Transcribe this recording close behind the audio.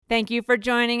Thank you for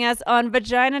joining us on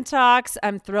Vagina Talks.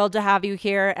 I'm thrilled to have you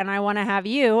here, and I want to have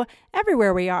you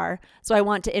everywhere we are. So I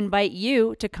want to invite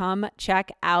you to come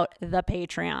check out the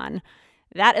Patreon.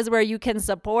 That is where you can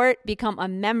support, become a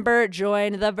member,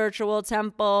 join the virtual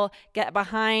temple, get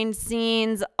behind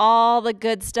scenes, all the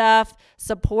good stuff,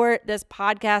 support this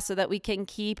podcast so that we can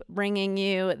keep bringing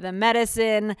you the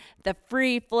medicine, the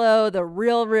free flow, the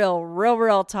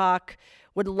real talk.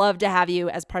 Would love to have you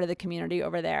as part of the community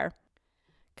over there.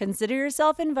 Consider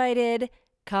yourself invited.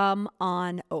 Come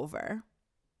on over.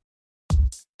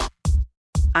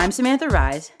 I'm Samantha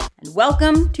Rise, and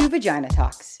welcome to Vagina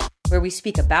Talks, where we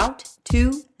speak about,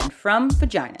 to, and from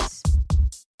vaginas.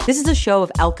 This is a show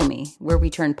of alchemy, where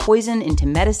we turn poison into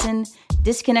medicine,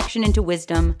 disconnection into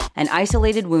wisdom, and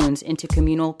isolated wounds into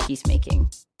communal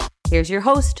peacemaking. Here's your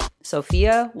host,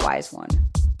 Sophia Wise One.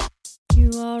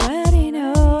 You already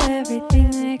know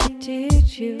everything they could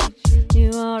teach you.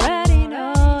 You already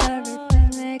know everything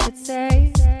they could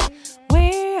say.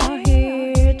 We are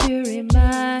here to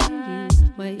remind you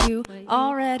what you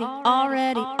already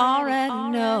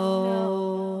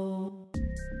know.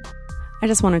 I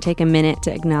just want to take a minute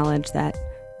to acknowledge that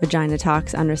Vagina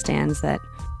Talks understands that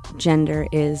gender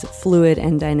is fluid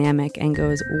and dynamic and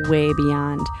goes way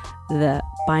beyond the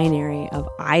binary of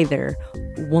either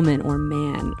woman or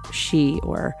man, she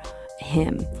or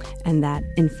him, and that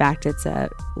in fact it's a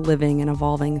living and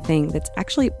evolving thing that's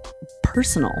actually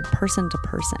personal, person to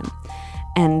person,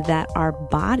 and that our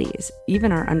bodies,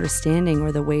 even our understanding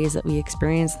or the ways that we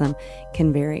experience them,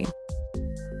 can vary.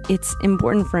 It's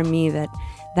important for me that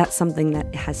that's something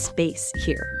that has space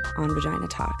here on Vagina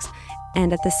Talks,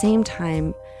 and at the same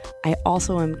time I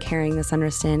also am carrying this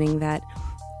understanding that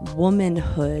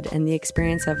womanhood and the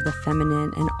experience of the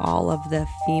feminine and all of the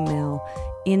female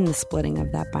in the splitting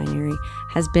of that binary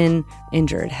has been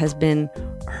injured, has been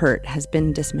hurt, has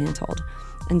been dismantled.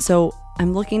 And so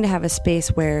I'm looking to have a space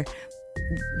where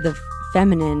the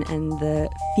feminine and the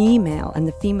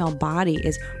female body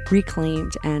is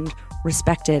reclaimed and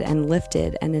respected and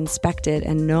lifted and inspected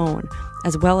and known,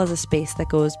 as well as a space that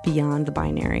goes beyond the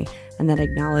binary and that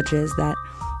acknowledges that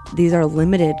these are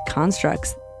limited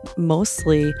constructs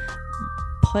mostly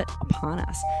put upon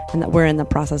us, and that we're in the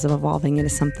process of evolving into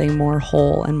something more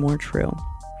whole and more true.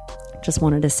 Just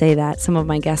wanted to say that some of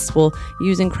my guests will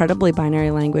use incredibly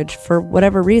binary language for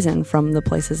whatever reason from the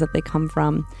places that they come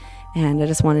from, and I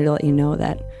just wanted to let you know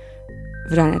that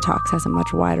Vagina Talks has a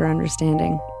much wider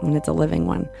understanding, and it's a living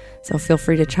one. So feel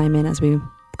free to chime in as we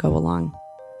go along.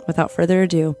 Without further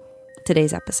ado,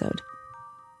 today's episode.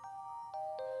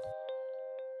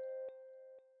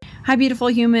 Hi, beautiful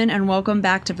human, and welcome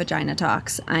back to Vagina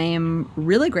Talks. I am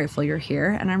really grateful you're here,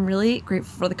 and I'm really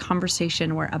grateful for the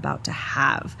conversation we're about to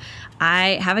have.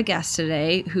 I have a guest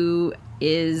today who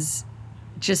is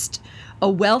just a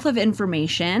wealth of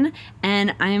information,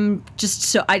 and I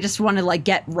just want to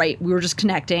get right. We were just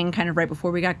connecting kind of right before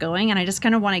we got going, and I just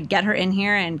kind of want to get her in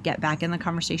here and get back in the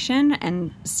conversation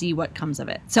and see what comes of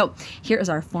it. So here is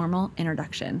our formal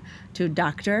introduction to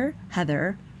Dr.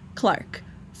 Heather Clark,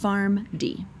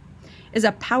 PharmD. Is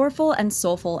a powerful and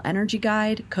soulful energy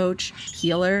guide, coach,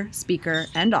 healer, speaker,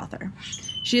 and author.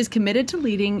 She is committed to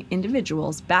leading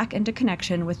individuals back into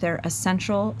connection with their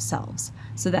essential selves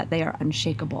so that they are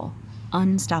unshakable,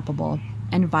 unstoppable,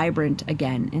 and vibrant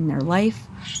again in their life,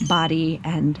 body,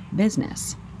 and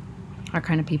business. Our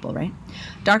kind of people, right?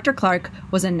 Dr. Clark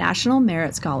was a National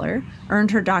Merit Scholar,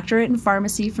 earned her doctorate in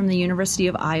pharmacy from the University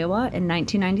of Iowa in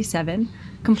 1997,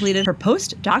 completed her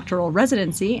postdoctoral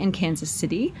residency in Kansas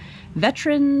City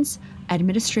Veterans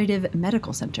Administrative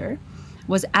Medical Center,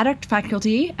 was adjunct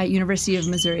faculty at University of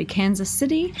Missouri, Kansas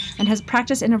City, and has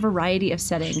practiced in a variety of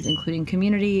settings, including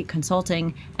community,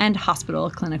 consulting, and hospital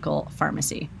clinical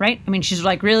pharmacy, right? I mean, she's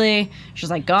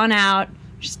gone out,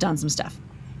 she's done some stuff.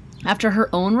 After her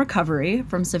own recovery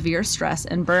from severe stress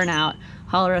and burnout,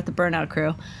 holler at the burnout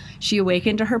crew, she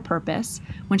awakened to her purpose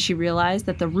when she realized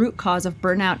that the root cause of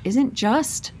burnout isn't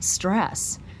just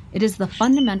stress. It is the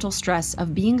fundamental stress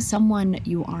of being someone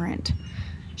you aren't.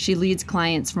 She leads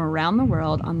clients from around the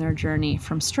world on their journey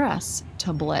from stress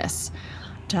to bliss.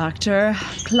 Dr.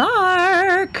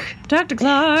 Clark,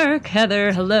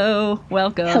 Heather, hello,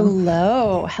 welcome.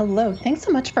 Hello. Thanks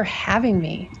so much for having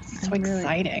me. So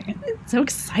exciting. It's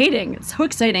so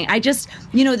exciting. I just,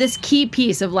 this key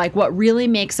piece of what really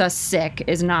makes us sick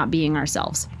is not being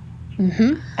ourselves.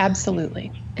 Mm-hmm.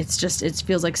 Absolutely. It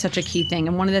feels like such a key thing.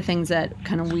 And one of the things that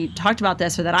kind of we talked about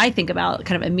this, or that I think about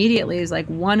kind of immediately, is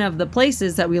one of the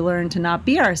places that we learn to not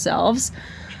be ourselves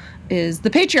is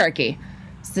the patriarchy.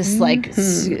 It's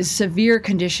this severe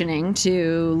conditioning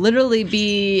to literally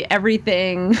be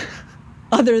everything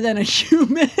other than a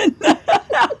human.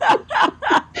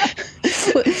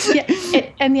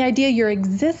 And the idea you're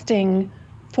existing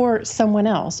for someone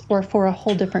else or for a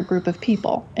whole different group of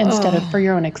people instead of for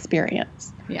your own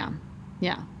experience. Yeah.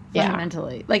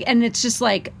 Fundamentally. Like, and it's just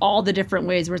like all the different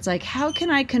ways where it's like, how can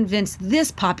I convince this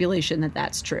population that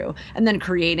that's true? And then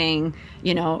creating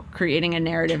a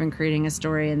narrative and creating a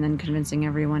story and then convincing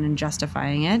everyone and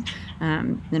justifying it.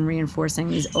 Then reinforcing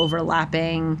these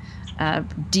overlapping,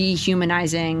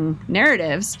 dehumanizing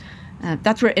narratives.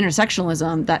 That's where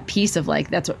intersectionalism, that piece of like,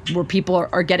 where people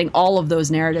are getting all of those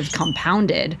narratives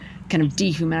compounded, kind of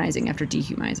dehumanizing after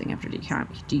dehumanizing after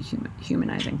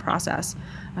dehumanizing process.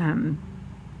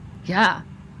 Yeah,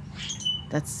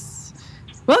 that's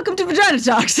welcome to Vagina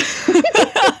Talks.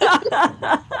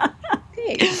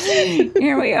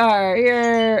 Here we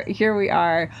are. Here we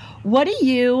are. What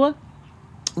do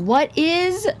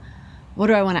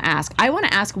I want to ask? I want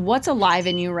to ask what's alive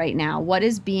in you right now. What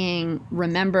is being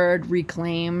remembered,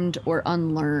 reclaimed, or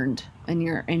unlearned in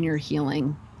your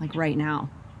healing, like right now?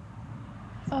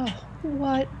 Oh,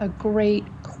 what a great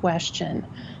question.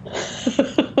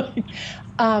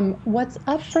 What's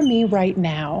up for me right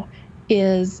now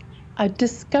is a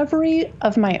discovery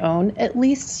of my own, at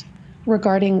least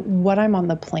regarding what I'm on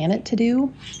the planet to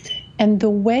do. And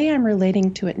the way I'm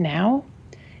relating to it now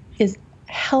is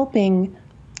helping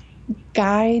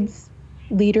guides,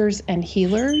 leaders, and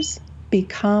healers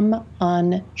become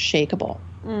unshakable.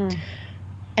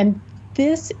 And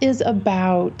this is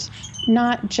about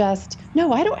not just,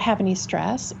 no, I don't have any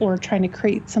stress or trying to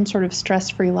create some sort of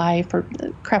stress-free life or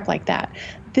crap like that.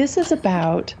 This is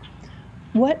about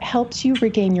what helps you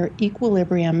regain your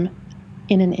equilibrium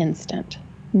in an instant,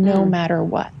 no matter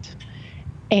what.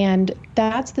 And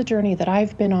that's the journey that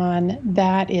I've been on.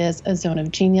 That is a zone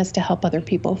of genius to help other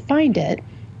people find it.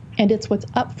 And it's what's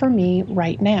up for me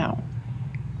right now.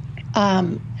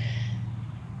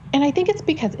 And I think it's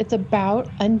because it's about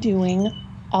undoing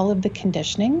all of the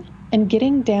conditioning and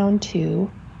getting down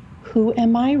to who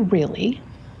am I really,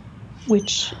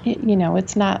 which,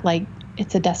 it's not like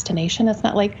it's a destination. It's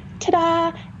not like,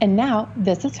 ta-da, and now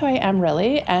this is who I am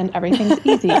really, and everything's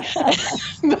easy.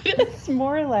 But it's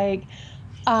more like,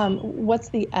 what's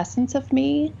the essence of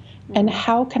me, and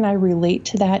how can I relate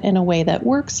to that in a way that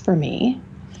works for me?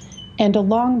 And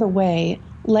along the way,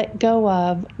 let go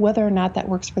of whether or not that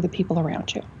works for the people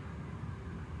around you.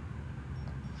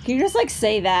 Can you just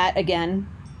say that again?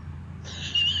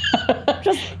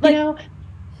 Just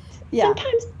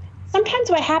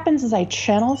sometimes what happens is I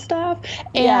channel stuff,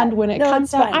 and when it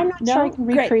comes out, I'm not sure I can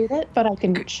recreate it, but I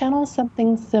can channel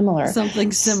something similar.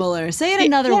 Something similar. Say it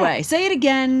another way. Say it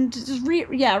again. Just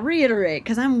reiterate,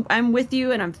 because I'm with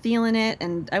you and I'm feeling it,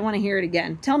 and I want to hear it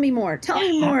again. Tell me more. Tell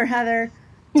me more, Heather.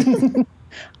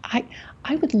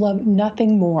 I would love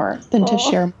nothing more than to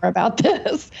share more about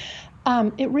this.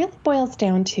 It really boils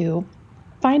down to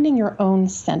finding your own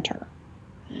center.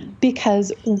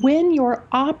 Because when you're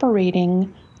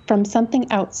operating from something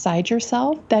outside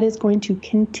yourself, that is going to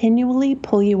continually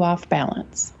pull you off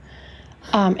balance.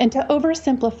 And to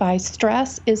oversimplify,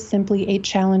 stress is simply a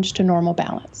challenge to normal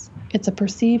balance. It's a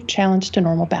perceived challenge to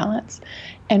normal balance.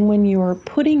 And when you're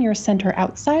putting your center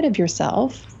outside of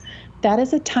yourself, that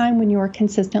is a time when you are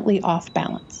consistently off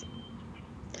balance.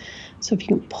 So if you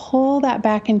can pull that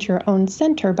back into your own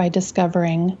center by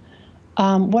discovering,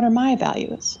 what are my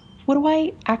values? What do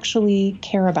I actually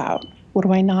care about? What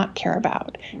do I not care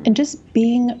about? And just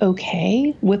being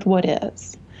okay with what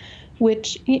is,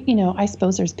 which, I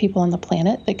suppose there's people on the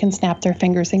planet that can snap their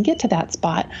fingers and get to that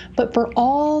spot. But for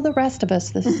all the rest of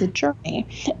us, this is a journey.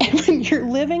 And when you're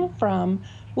living from,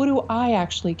 what do I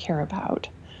actually care about?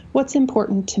 What's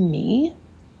important to me?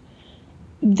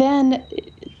 Then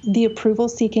the approval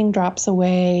seeking drops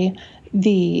away.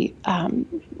 You're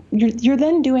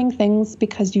then doing things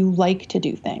because you like to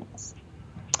do things.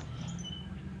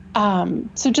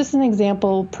 So just an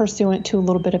example, pursuant to a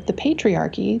little bit of the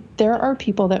patriarchy, there are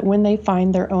people that when they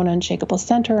find their own unshakable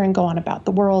center and go on about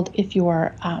the world, if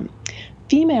you're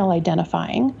female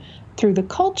identifying through the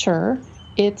culture,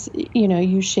 it's,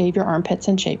 you shave your armpits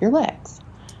and shave your legs.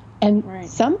 And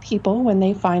some people, when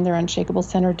they find their unshakable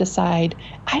center, decide,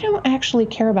 I don't actually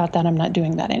care about that. I'm not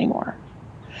doing that anymore.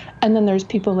 And then there's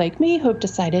people like me who have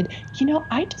decided,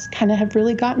 I just kind of have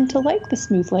really gotten to like the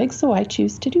smooth legs, so I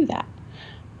choose to do that.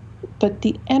 But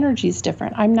the energy is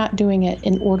different. I'm not doing it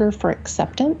in order for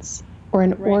acceptance or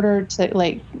in order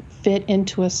to fit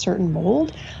into a certain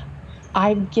mold.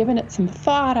 I've given it some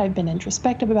thought. I've been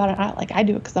introspective about it. I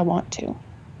do it because I want to.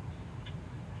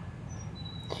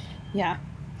 Yeah.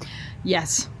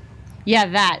 Yes.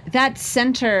 Yeah, that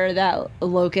center, that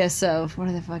locus of, what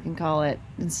do they fucking call it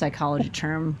in psychology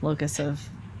term? Locus of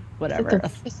whatever,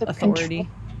 Locus of authority.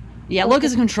 control? Yeah,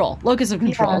 locus of control. Locus of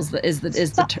control Yeah. is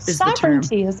the term.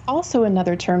 Sovereignty is also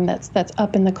another term that's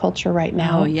up in the culture right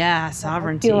now. Oh yeah, I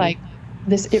sovereignty. feel like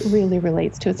it really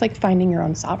relates to. It's like finding your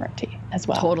own sovereignty as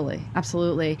well. Totally,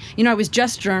 absolutely. I was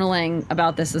just journaling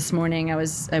about this morning.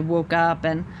 I woke up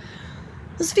and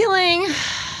was feeling,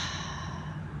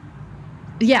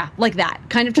 yeah, like that,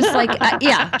 kind of just like,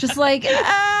 just like,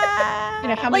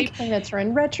 how many planets are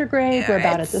in retrograde? We're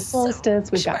about at the solstice.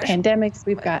 We've got pandemics.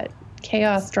 We've got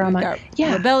chaos, drama. We've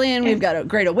got rebellion. We've got a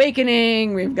great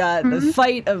awakening. We've got the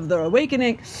fight of the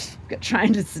awakening. We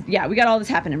got all this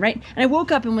happening, right? And I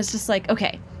woke up and was just like,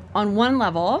 okay, on one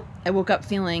level, I woke up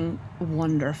feeling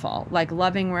wonderful, like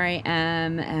loving where I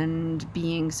am and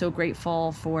being so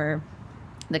grateful for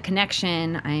the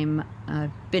connection. I'm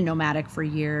been nomadic for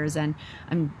years, and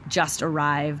I'm just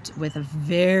arrived with a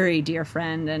very dear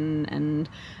friend and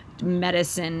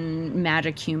medicine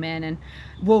magic human, and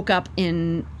woke up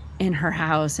in her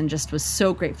house and just was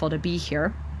so grateful to be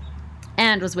here,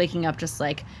 and was waking up just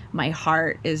like my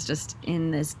heart is just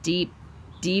in this deep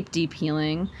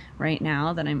healing right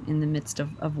now that I'm in the midst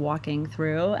of walking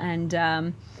through, and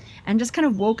just kind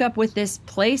of woke up with this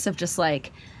place of just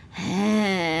like,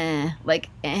 and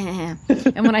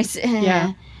when I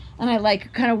and I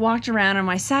like kind of walked around, and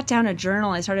when I sat down to journal,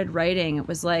 I started writing. It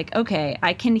was like, okay,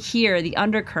 I can hear the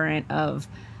undercurrent of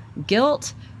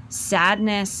guilt,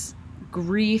 sadness,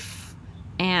 grief,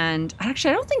 and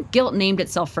actually I don't think guilt named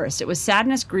itself first. It was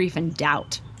sadness, grief, and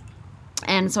doubt.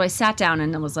 And so I sat down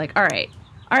and I was like, all right,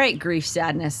 grief,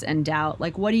 sadness, and doubt.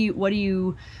 Like, what do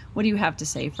you have to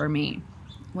say for me?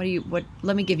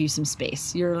 Let me give you some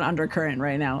space. You're an undercurrent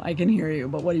right now. I can hear you,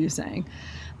 but what are you saying?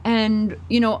 And,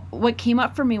 what came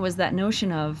up for me was that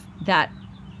notion of that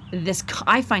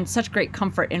I find such great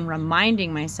comfort in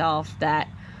reminding myself that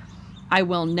I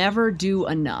will never do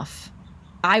enough.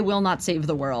 I will not save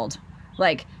the world.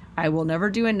 Like, I will never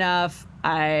do enough.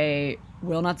 I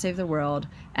will not save the world.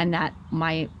 And that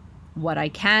what I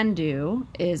can do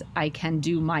is I can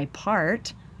do my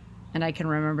part. And I can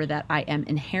remember that I am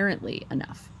inherently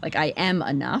enough. Like, I am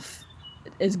enough.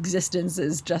 Existence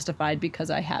is justified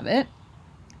because I have it.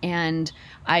 And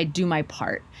I do my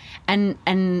part. And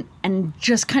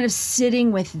just kind of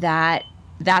sitting with that,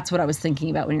 that's what I was thinking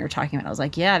about when you were talking about it. I was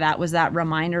like, yeah, that was that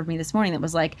reminder of me this morning that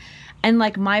was like, and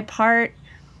like my part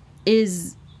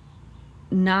is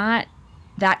not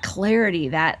that clarity,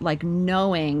 that like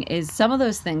knowing is, some of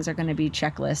those things are going to be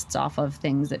checklists off of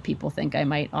things that people think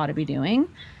I ought to be doing.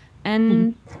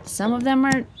 And some of them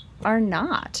are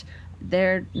not.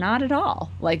 They're not at all.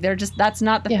 Like, they're just, that's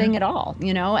not the thing at all,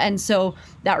 And so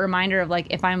that reminder of like,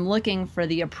 if I'm looking for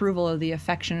the approval or the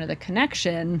affection or the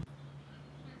connection.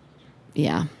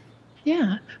 Yeah.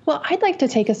 Yeah. Well, I'd like to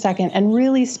take a second and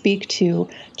really speak to,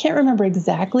 can't remember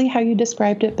exactly how you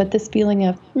described it, but this feeling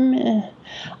of,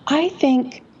 I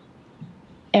think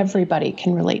everybody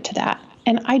can relate to that.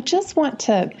 And I just want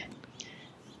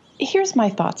here's my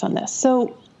thoughts on this.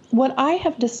 So what I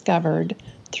have discovered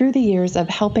through the years of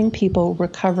helping people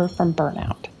recover from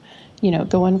burnout,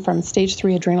 going from stage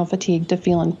 3 adrenal fatigue to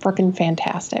feeling frickin'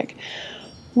 fantastic,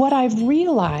 what I've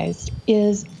realized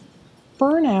is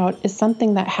burnout is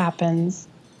something that happens.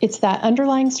 It's that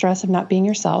underlying stress of not being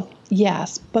yourself.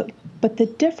 Yes, but the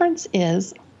difference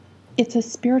is it's a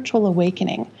spiritual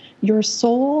awakening. Your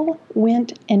soul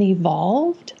went and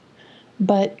evolved,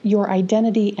 but your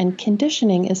identity and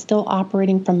conditioning is still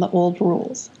operating from the old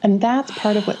rules. And that's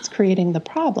part of what's creating the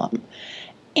problem.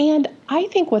 And I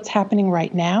think what's happening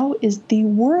right now is the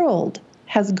world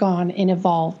has gone and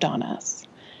evolved on us.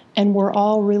 And we're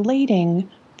all relating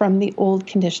from the old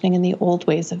conditioning and the old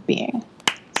ways of being.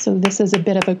 So this is a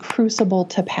bit of a crucible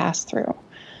to pass through.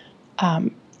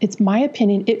 It's my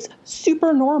opinion, it's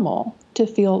super normal to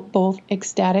feel both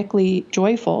ecstatically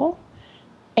joyful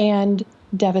and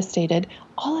devastated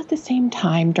all at the same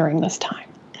time during this time.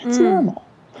 It's normal.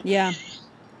 Yeah.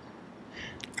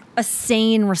 A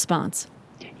sane response.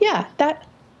 Yeah,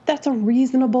 that's a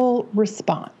reasonable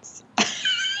response.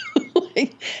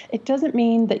 It doesn't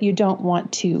mean that you don't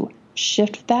want to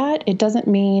shift that. It doesn't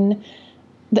mean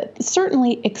that,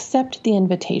 certainly accept the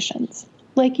invitations.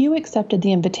 Like you accepted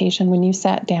the invitation when you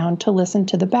sat down to listen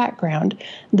to the background,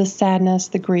 the sadness,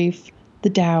 the grief, the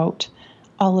doubt,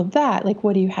 all of that. Like,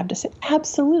 what do you have to say?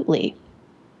 Absolutely.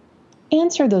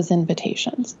 Answer those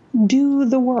invitations. Do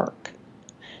the work.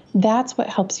 That's what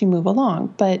helps you move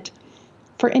along. But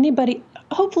for anybody,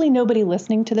 hopefully nobody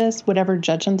listening to this would ever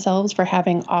judge themselves for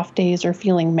having off days or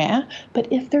feeling meh.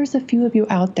 But if there's a few of you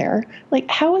out there, like,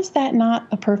 how is that not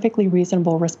a perfectly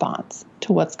reasonable response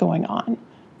to what's going on?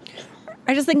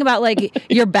 I just think about like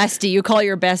your bestie. You call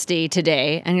your bestie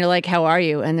today and you're like, how are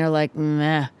you? And they're like,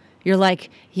 meh. You're like,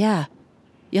 yeah.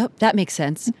 Yep, that makes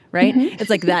sense, right? It's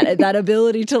like that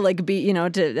ability to like be,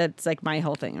 that's like my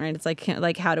whole thing, right? It's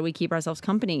like how do we keep ourselves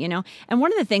company, And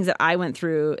one of the things that I went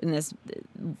through in this,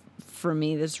 for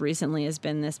me, this recently has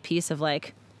been this piece of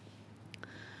like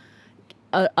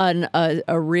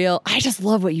a real. I just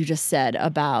love what you just said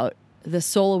about the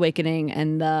soul awakening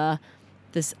and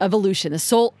this evolution, the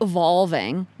soul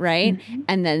evolving, right?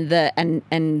 And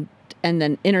then and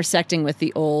then intersecting with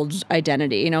the old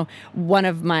identity. One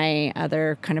of my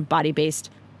other kind of body-based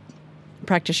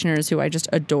practitioners who I just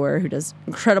adore, who does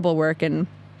incredible work in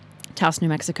Taos, New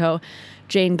Mexico,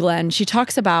 Jane Glenn, she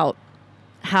talks about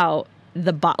how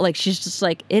she's just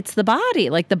like, it's the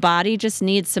body. Like the body just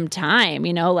needs some time,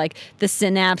 like the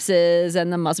synapses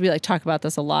and the muscle. We like talk about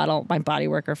this a lot. All my body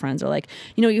worker friends are like,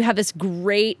 you have this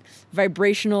great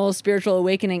vibrational spiritual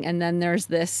awakening. And then there's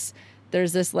this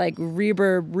like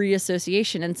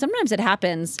reassociation. And sometimes it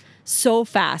happens so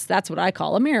fast. That's what I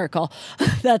call a miracle.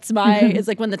 It's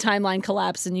like when the timeline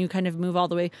collapses and you kind of move all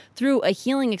the way through a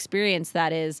healing experience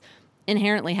that is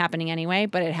inherently happening anyway,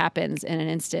 but it happens in an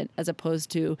instant as opposed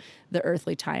to the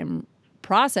earthly time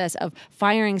process of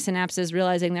firing synapses,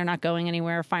 realizing they're not going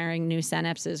anywhere, firing new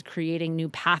synapses, creating new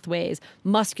pathways,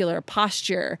 muscular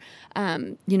posture,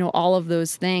 all of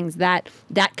those things. That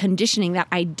conditioning, that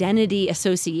identity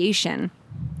association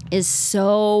is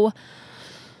so...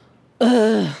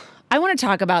 I want to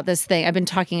talk about this thing. I've been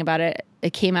talking about it.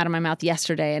 It came out of my mouth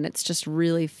yesterday, and it's just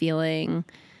really feeling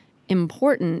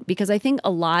important because I think a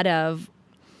lot of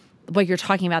what you're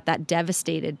talking about, that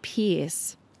devastated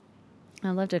piece...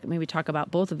 I'd love to maybe talk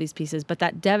about both of these pieces, but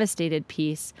that devastated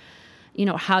piece,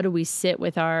 how do we sit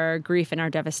with our grief and our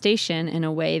devastation in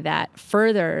a way that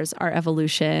furthers our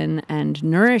evolution and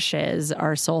nourishes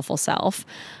our soulful self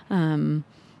and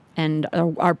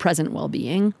our present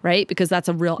well-being, right? Because that's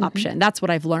a real option. That's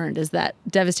what I've learned is that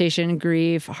devastation,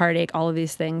 grief, heartache, all of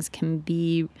these things can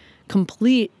be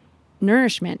complete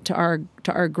nourishment to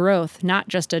our growth, not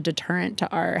just a deterrent to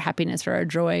our happiness or our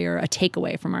joy or a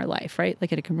takeaway from our life, right?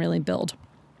 Like it can really build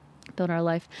our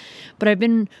life. But I've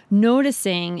been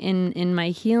noticing in my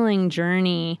healing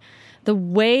journey, the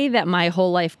way that my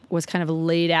whole life was kind of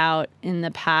laid out in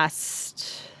the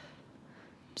past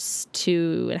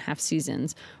 2.5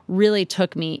 seasons really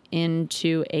took me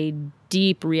into a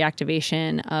deep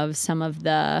reactivation of some of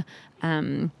the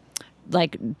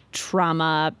like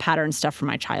trauma pattern stuff from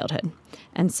my childhood.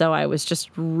 And so I was just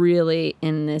really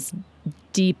in this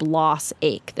deep loss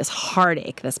ache, this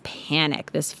heartache, this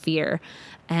panic, this fear.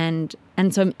 And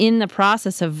so I'm in the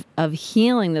process of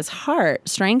healing this heart,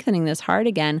 strengthening this heart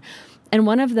again. And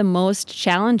one of the most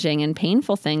challenging and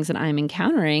painful things that I'm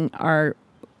encountering are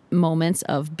moments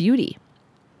of beauty,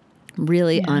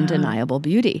 really undeniable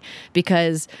beauty,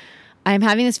 because I'm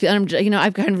having this feeling,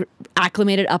 I've kind of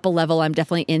acclimated up a level. I'm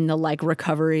definitely in the like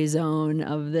recovery zone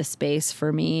of this space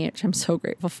for me, which I'm so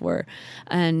grateful for.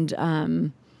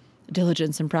 And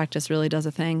diligence and practice really does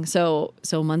a thing. So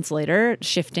months later,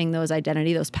 shifting those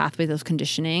identity, those pathways, those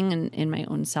conditioning and in my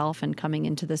own self and coming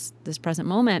into this present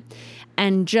moment.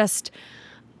 And just,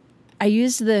 I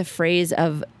used the phrase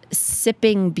of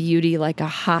sipping beauty like a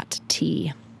hot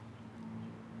tea.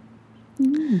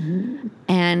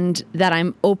 And that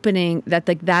I'm opening that,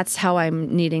 like, that's how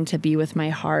I'm needing to be with my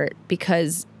heart,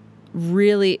 because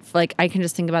really, like, I can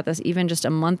just think about this even just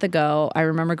a month ago. I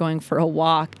remember going for a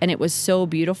walk and it was so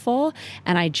beautiful,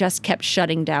 and I just kept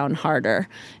shutting down harder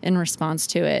in response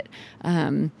to it.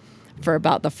 For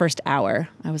about the first hour,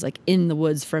 I was like in the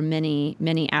woods for many,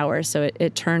 many hours. So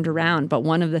it turned around. But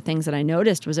one of the things that I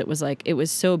noticed was it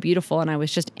was so beautiful, and I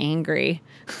was just angry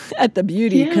at the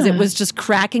beauty because it was just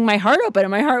cracking my heart open.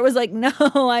 And my heart was like, no,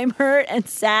 I'm hurt and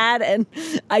sad and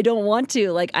I don't want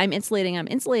to. Like, I'm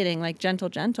insulating, like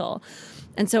gentle.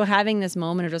 And so having this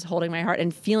moment of just holding my heart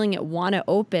and feeling it want to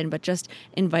open, but just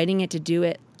inviting it to do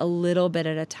it a little bit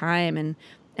at a time, and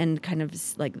kind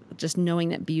of like just knowing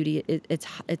that beauty,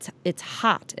 it's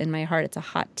hot in my heart. It's a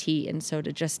hot tea. And so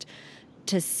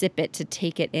to sip it, to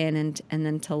take it in, and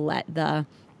then to let the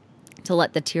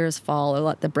tears fall, or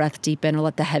let the breath deepen, or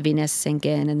let the heaviness sink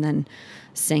in and then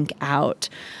sink out.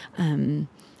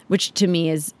 Which to me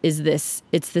is this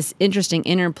interesting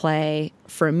interplay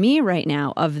for me right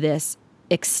now of this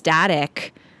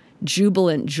ecstatic,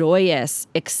 jubilant, joyous,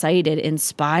 excited,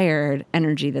 inspired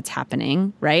energy that's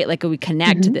happening, right? Like we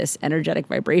connect to this energetic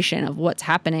vibration of what's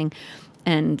happening.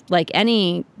 And like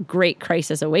any great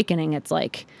crisis awakening, it's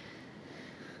like,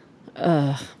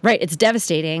 right, it's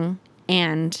devastating.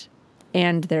 And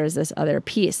there's this other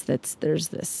piece there's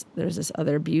this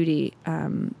other beauty.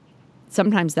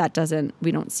 Sometimes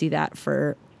we don't see that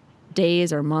for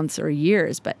days or months or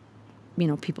years, but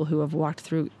people who have walked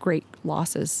through great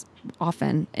losses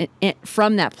often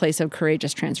from that place of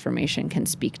courageous transformation can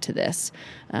speak to this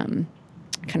kind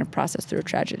of process through a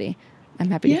tragedy. I'm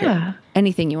happy to hear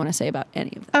anything you want to say about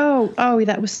any of that. Oh,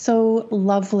 that was so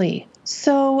lovely.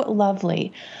 So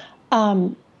lovely.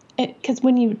 Because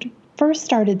when you first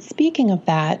started speaking of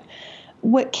that,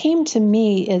 what came to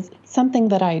me is something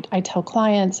that I tell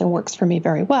clients and works for me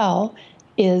very well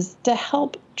is to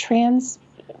help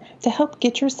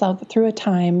get yourself through a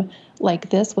time like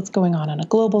this, what's going on a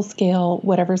global scale,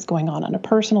 whatever's going on a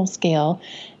personal scale,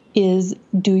 is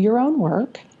do your own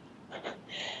work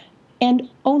and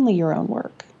only your own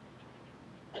work.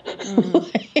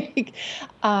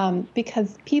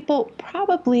 Because people,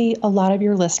 probably a lot of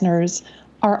your listeners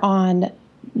are on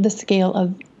the scale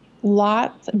of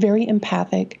very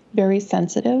empathic, very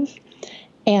sensitive,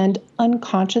 and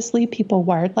unconsciously people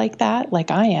wired like that, like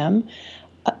I am,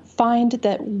 find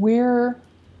that we're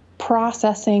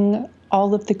processing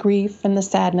all of the grief and the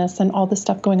sadness and all the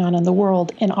stuff going on in the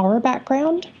world in our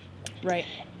background. Right.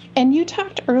 And you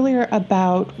talked earlier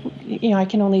about, I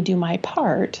can only do my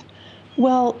part.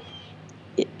 Well,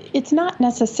 it's not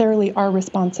necessarily our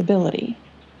responsibility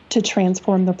to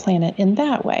transform the planet in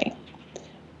that way.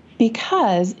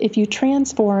 Because if you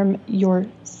transform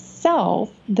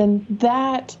yourself, then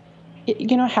that,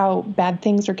 how bad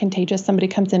things are contagious. Somebody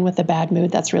comes in with a bad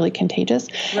mood, that's really contagious.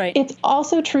 Right. It's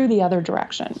also true the other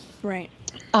direction. Right.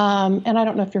 And I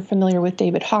don't know if you're familiar with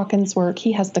David Hawkins' work.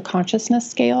 He has the consciousness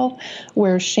scale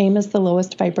where shame is the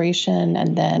lowest vibration,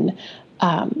 and then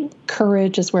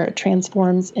courage is where it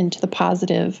transforms into the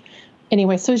positive.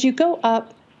 Anyway, so as you go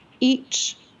up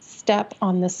each step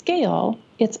on the scale,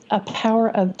 it's a power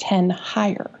of 10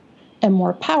 higher and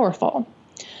more powerful.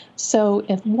 So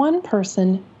if one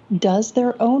person does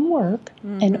their own work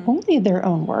and only their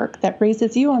own work, that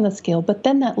raises you on the scale, but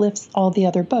then that lifts all the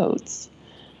other boats.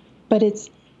 But it's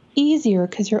easier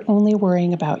because you're only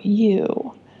worrying about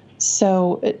you.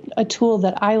 So a tool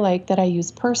that I like, that I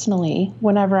use personally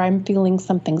whenever I'm feeling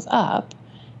something's up,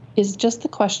 is just the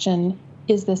question,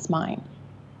 is this mine?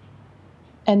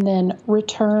 And then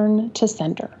return to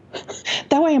sender.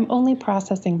 That way I'm only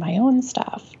processing my own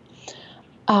stuff.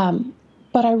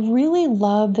 But I really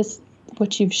love this,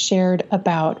 what you've shared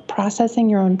about processing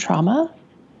your own trauma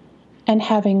and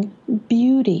having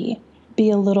beauty be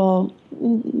a little,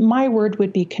 my word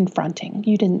would be confronting.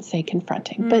 You didn't say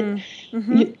confronting,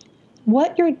 but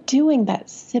what you're doing, that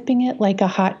sipping it like a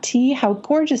hot tea, how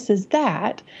gorgeous is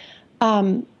that?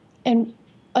 And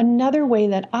another way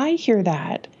that I hear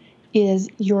that is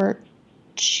you're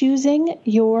choosing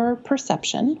your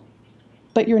perception,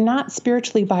 but you're not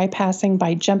spiritually bypassing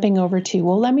by jumping over to,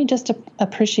 well, let me just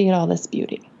appreciate all this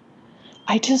beauty.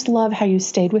 I just love how you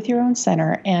stayed with your own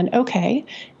center and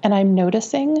I'm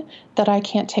noticing that I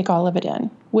can't take all of it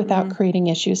in without creating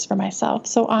issues for myself.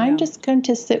 So I'm just going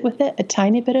to sit with it a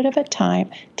tiny bit at a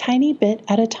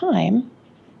time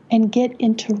and get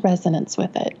into resonance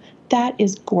with it. That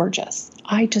is gorgeous.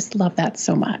 I just love that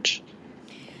so much.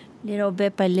 Little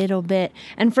bit by little bit.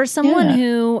 And for someone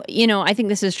who, I think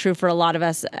this is true for a lot of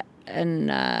us,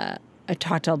 and I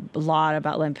talked a lot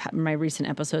about, like, my recent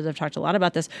episodes, I've talked a lot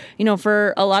about this,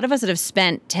 for a lot of us that have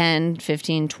spent 10,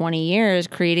 15, 20 years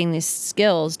creating these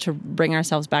skills to bring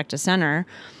ourselves back to center,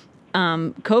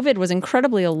 COVID was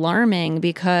incredibly alarming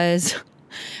because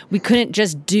we couldn't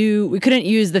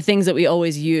use the things that we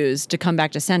always use to come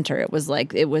back to center. It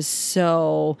was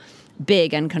so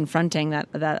big and confronting that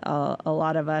a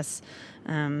lot of us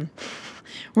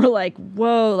were like,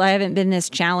 whoa, I haven't been this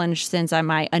challenged since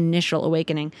my initial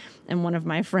awakening. And one of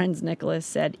my friends, Nicholas,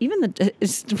 said, even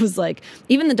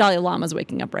the Dalai Lama's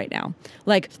waking up right now.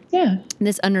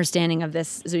 This understanding of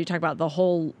this. So you talk about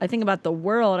I think about the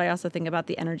world. I also think about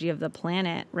the energy of the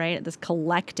planet, right? This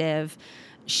collective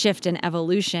shift and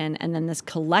evolution, and then this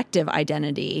collective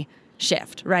identity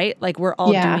shift, right? Like we're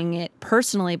all doing it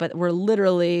personally, but we're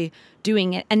literally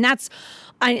doing it. And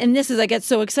I get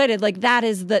so excited. Like that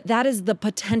is the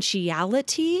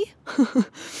potentiality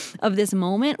of this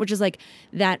moment, which is like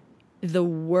that the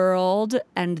world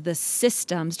and the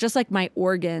systems, just like my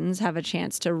organs have a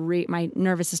chance to my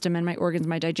nervous system and my organs,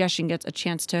 my digestion gets a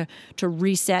chance to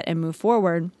reset and move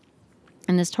forward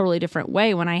in this totally different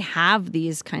way when I have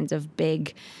these kinds of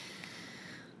big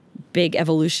big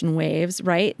evolution waves,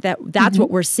 right? That's what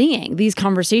we're seeing. These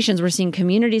conversations, we're seeing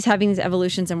communities having these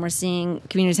evolutions, and we're seeing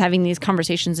communities having these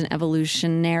conversations and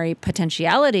evolutionary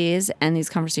potentialities, and these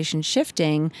conversations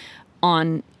shifting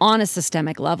on a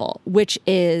systemic level, which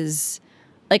is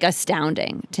like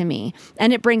astounding to me.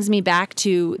 And it brings me back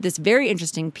to this very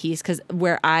interesting piece, because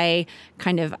where I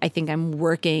think I'm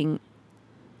working,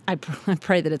 I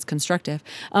pray that it's constructive,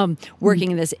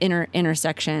 working in this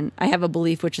intersection. I have a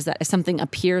belief, which is that if something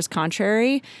appears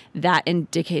contrary, that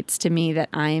indicates to me that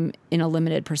I'm in a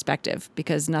limited perspective,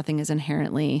 because nothing is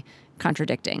inherently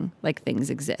contradicting, like things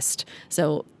exist.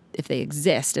 So if they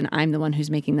exist and I'm the one who's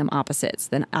making them opposites,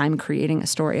 then I'm creating a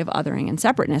story of othering and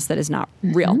separateness that is not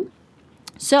real.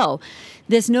 So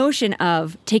this notion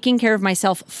of taking care of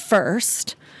myself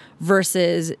first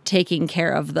versus taking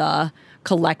care of the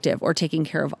collective or taking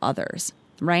care of others,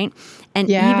 right? And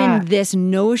even this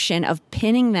notion of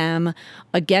pinning them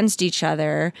against each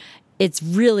other, it's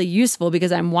really useful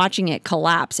because I'm watching it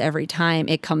collapse every time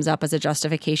it comes up as a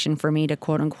justification for me to,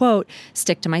 quote unquote,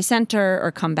 stick to my center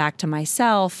or come back to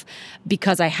myself,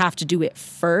 because I have to do it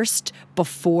first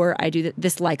before I do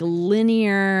this like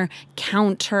linear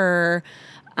counter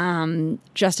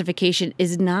justification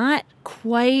is not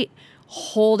quite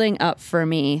holding up for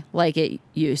me like it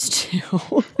used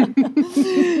to.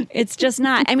 It's just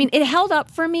not. I mean, it held up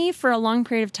for me for a long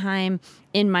period of time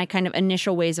in my kind of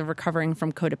initial ways of recovering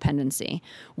from codependency,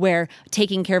 where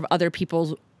taking care of other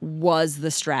people was the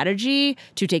strategy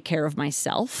to take care of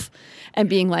myself, and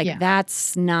being like,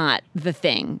 that's not the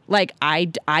thing. Like I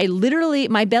literally,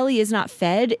 my belly is not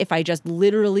fed if I just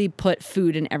literally put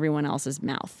food in everyone else's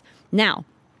mouth. Now,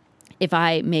 if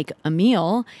I make a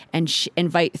meal and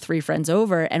invite 3 friends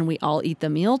over and we all eat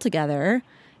the meal together,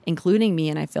 including me,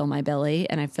 and I fill my belly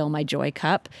and I fill my joy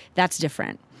cup, that's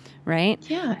different, right?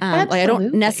 Yeah, absolutely. Like I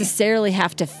don't necessarily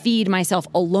have to feed myself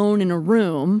alone in a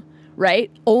room, right?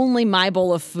 Only my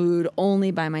bowl of food, only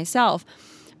by myself.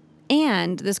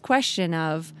 And this question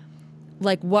of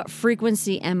like, what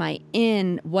frequency am I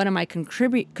in? What am I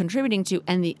contributing to?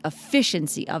 And the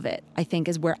efficiency of it, I think,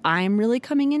 is where I'm really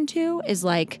coming into, is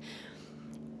like,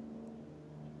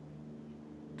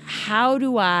 how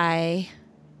do my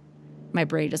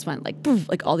brain just went like, poof,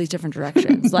 like all these different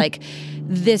directions. Like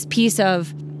this piece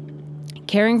of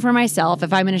caring for myself.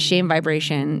 If I'm in a shame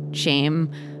vibration,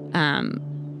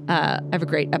 I have a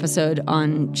great episode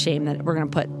on shame that we're going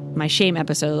to put, my shame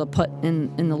episode, I'll put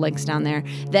in the links down there,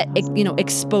 that, you know,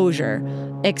 exposure.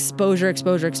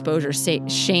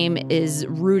 Shame is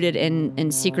rooted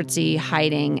in secrecy,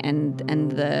 hiding,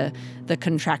 and the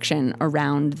contraction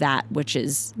around that which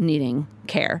is needing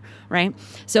care, right?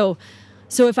 So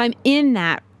if I'm in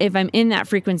that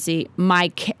frequency,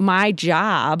 my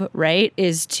job, right,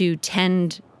 is to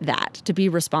tend that, to be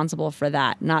responsible for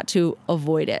that, not to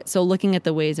avoid it. So looking at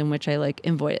the ways in which I like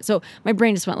avoid it. So my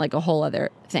brain just went like a whole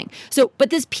other thing. So, but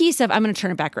this piece of, I'm going to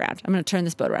turn it back around. I'm going to turn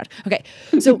this boat around. Okay.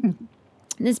 So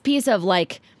this piece of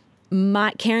like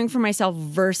my caring for myself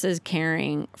versus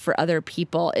caring for other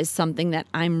people is something that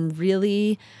I'm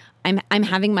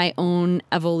having my own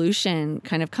evolution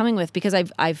kind of coming with, because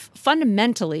I've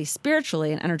fundamentally,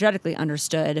 spiritually, and energetically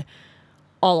understood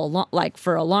all along, like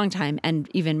for a long time, and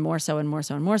even more so and more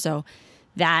so and more so,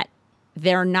 that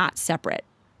they're not separate.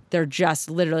 They're just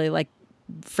literally like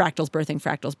fractals birthing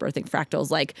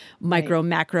fractals, like micro, right,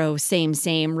 macro, same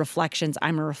reflections.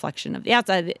 I'm a reflection of the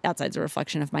outside. The outside's a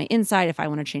reflection of my inside. If I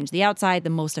want to change the outside, the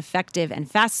most effective and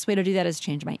fastest way to do that is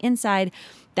change my inside.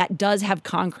 That does have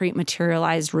concrete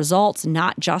materialized results,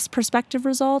 not just perspective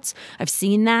results. I've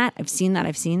seen that.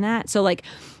 So like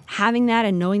having that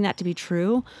and knowing that to be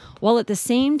true, while at the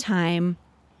same time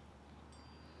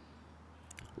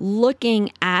looking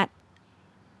at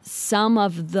some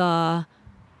of the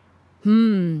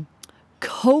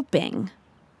coping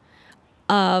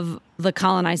of the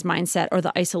colonized mindset or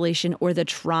the isolation or the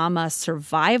trauma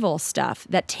survival stuff,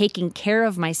 that taking care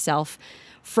of myself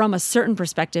from a certain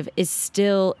perspective is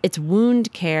still, it's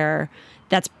wound care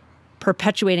that's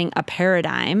perpetuating a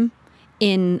paradigm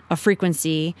in a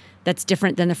frequency that's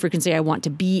different than the frequency I want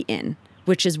to be in,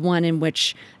 which is one in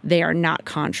which they are not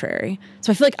contrary.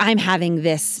 So I feel like I'm having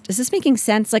this, is this making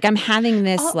sense? Like I'm having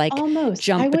this like almost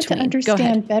jump I want between. to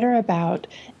understand better about,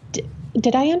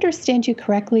 did I understand you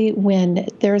correctly when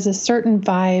there's a certain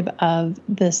vibe of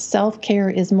the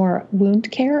self-care is more wound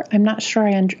care? I'm not sure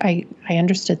I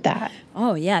understood that.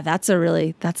 Oh yeah, that's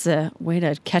a way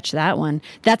to catch that one.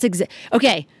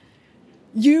 Okay.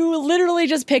 You literally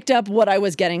just picked up what I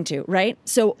was getting to, right?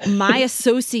 So my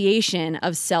association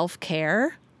of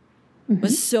self-care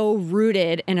was so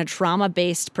rooted in a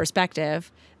trauma-based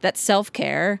perspective that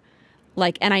self-care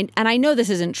Like, and I know this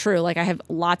isn't true. Like, I have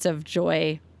lots of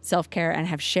joy self-care and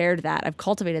have shared that. I've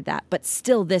cultivated that, but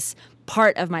still this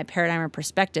part of my paradigm or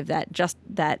perspective that just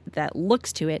that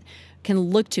looks to it can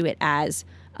look to it as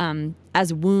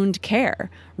wound care.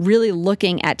 Really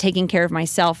looking at taking care of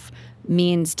myself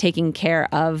means taking care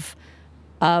of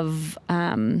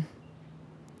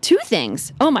two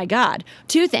things. Oh my God.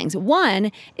 Two things.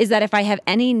 One is that if I have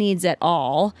any needs at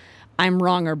all, I'm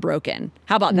wrong or broken.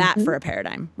 How about that for a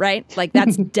paradigm, right? Like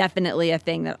that's definitely a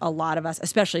thing that a lot of us,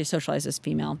 especially socialized as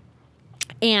female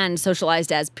and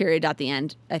socialized as period at the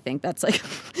end. I think that's like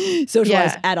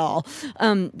socialized at all.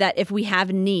 That if we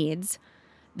have needs,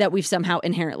 that we've somehow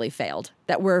inherently failed,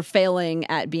 that we're failing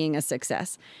at being a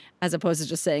success, as opposed to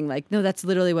just saying like, no, that's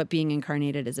literally what being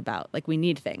incarnated is about. Like we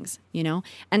need things, you know?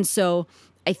 And so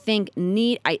I think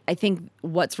I think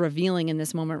what's revealing in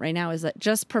this moment right now is that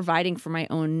just providing for my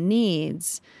own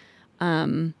needs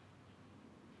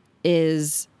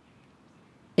is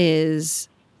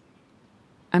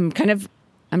I'm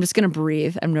just going to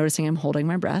breathe. I'm noticing I'm holding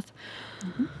my breath.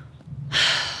 Mm-hmm.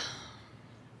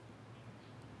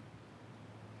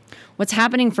 What's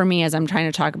happening for me as I'm trying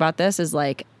to talk about this is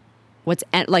like what's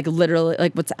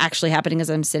actually happening as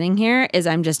I'm sitting here is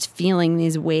I'm just feeling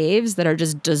these waves that are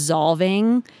just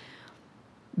dissolving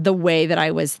the way that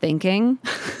I was thinking.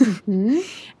 Mm-hmm.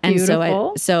 And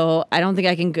so I don't think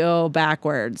I can go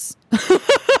backwards.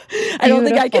 I don't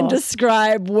think I can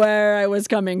describe where I was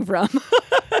coming from.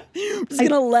 I'm just going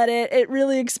to let it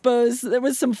really expose. There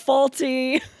was some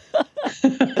faulty.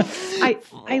 I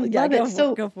love it.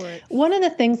 So go for it. One of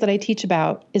the things that I teach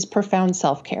about is profound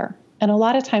self-care. And a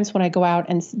lot of times when I go out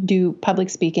and do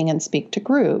public speaking and speak to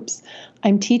groups,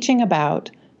 I'm teaching about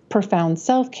profound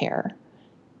self-care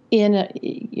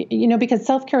because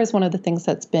self-care is one of the things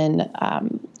that's been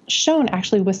shown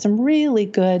actually with some really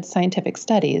good scientific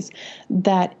studies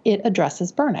that it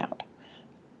addresses burnout.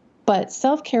 But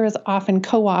self-care is often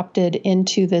co-opted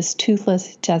into this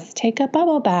toothless, just take a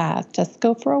bubble bath, just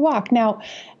go for a walk. Now,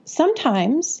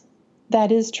 sometimes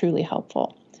that is truly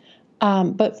helpful.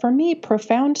 But for me,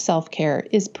 profound self-care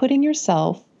is putting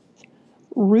yourself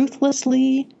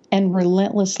ruthlessly and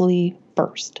relentlessly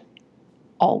first,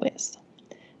 always.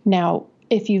 Now,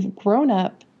 if you've grown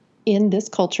up in this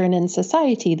culture and in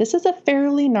society, this is a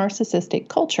fairly narcissistic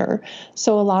culture.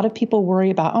 So a lot of people worry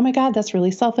about, oh my God, that's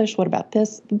really selfish. What about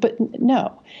this? But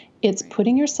no, it's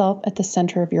putting yourself at the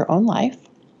center of your own life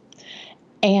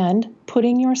and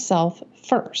putting yourself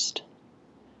first,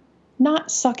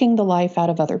 not sucking the life out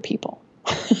of other people.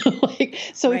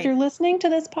 If you're listening to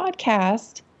this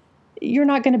podcast, you're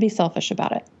not going to be selfish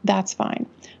about it. That's fine.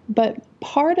 But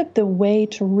part of the way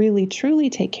to really, truly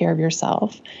take care of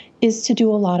yourself is to do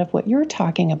a lot of what you're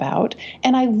talking about.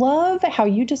 And I love how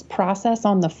you just process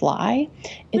on the fly.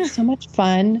 It's so much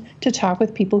fun to talk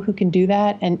with people who can do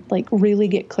that and like really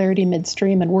get clarity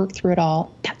midstream and work through it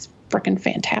all. That's freaking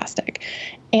fantastic.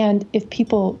 And if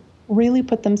people really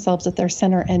put themselves at their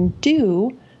center and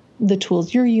do the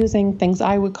tools you're using, things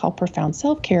I would call profound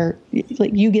self-care,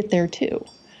 like you get there too.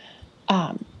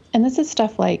 And this is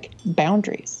stuff like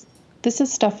boundaries. This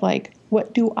is stuff like,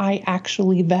 what do I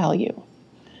actually value?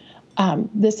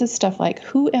 This is stuff like,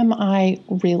 who am I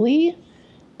really?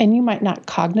 And you might not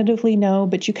cognitively know,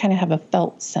 but you kind of have a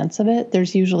felt sense of it.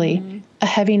 There's usually a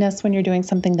heaviness when you're doing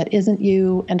something that isn't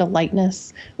you and a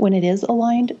lightness when it is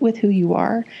aligned with who you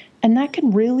are. And that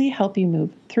can really help you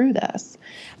move through this.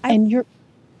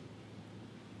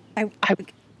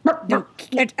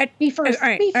 Me first. All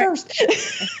right, me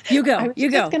first. You go. I was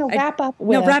just going to wrap up.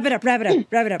 Wrap it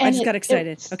up. I just got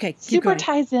excited. Okay, keep going. Super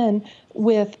ties in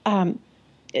with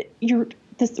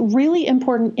this really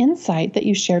important insight that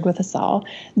you shared with us all,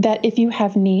 that if you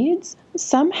have needs,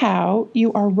 somehow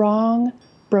you are wrong,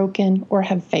 broken, or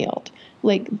have failed.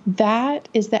 Like that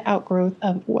is the outgrowth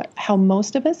of how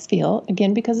most of us feel,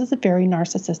 again, because it's a very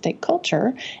narcissistic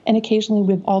culture. And occasionally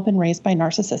we've all been raised by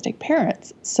narcissistic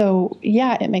parents. So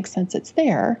yeah, it makes sense it's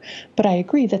there. But I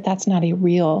agree that that's not a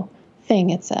real thing.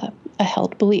 It's a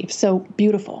held belief. So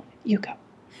beautiful. You go.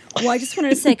 Well, I just wanted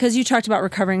to say, because you talked about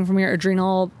recovering from your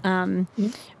adrenal burnout,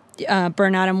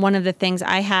 and one of the things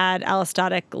I had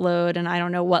allostatic load, and I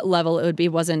don't know what level it would be,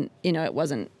 it wasn't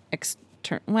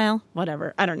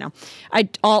whatever. I don't know.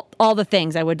 All the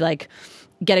things. I would like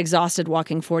get exhausted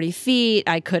walking 40 feet.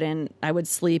 I would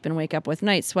sleep and wake up with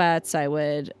night sweats. I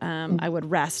would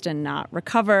rest and not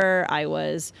recover.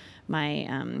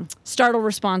 My startle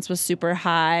response was super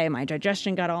high. My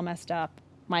digestion got all messed up.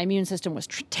 My immune system was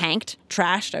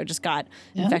trashed. I just got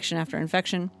infection after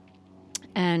infection.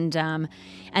 And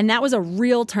that was a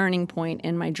real turning point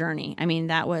in my journey. I mean,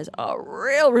 that was a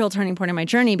real turning point in my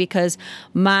journey because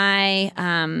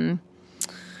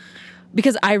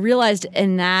because I realized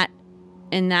in that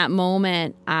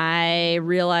moment, I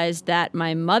realized that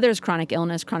my mother's chronic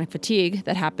illness, chronic fatigue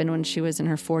that happened when she was in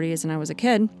her 40s and I was a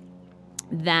kid,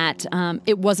 that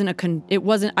it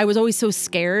wasn't, I was always so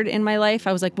scared in my life.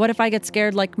 I was like, what if I get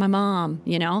scared like my mom,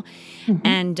 you know?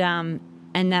 Mm-hmm.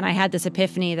 And then I had this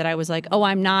epiphany that I was like, oh,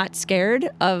 I'm not scared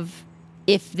of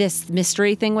if this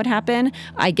mystery thing would happen.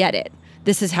 I get it.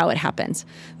 This is how it happens.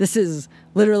 This is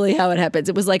literally how it happens.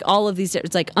 It was like all of these,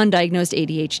 it's like undiagnosed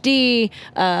ADHD,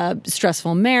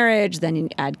 stressful marriage, then you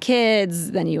add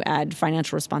kids, then you add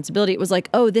financial responsibility. It was like,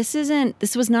 oh, this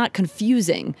was not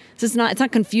confusing. It's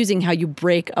not confusing how you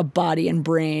break a body and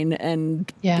brain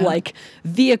and like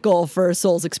vehicle for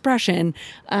soul's expression.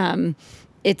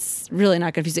 It's really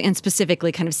not confusing. And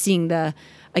specifically kind of seeing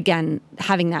again,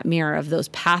 having that mirror of those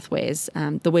pathways,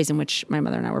 the ways in which my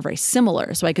mother and I were very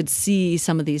similar. So I could see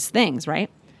some of these things, right?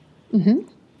 Mm-hmm.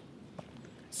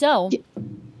 So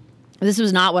this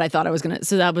was not what I thought I was going to.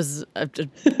 So that was a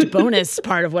bonus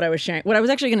part of what I was sharing. What I was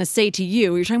actually going to say to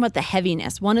you, you're talking about the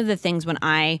heaviness. One of the things when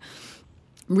I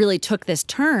really took this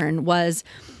turn was,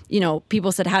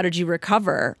 people said, how did you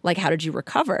recover? Like, how did you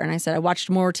recover? And I said, I watched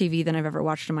more TV than I've ever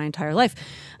watched in my entire life.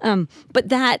 But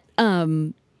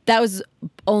that's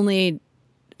only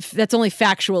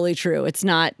factually true. It's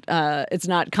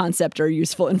not concept or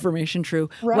useful information true.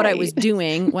 Right. What I was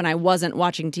doing when I wasn't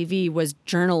watching TV was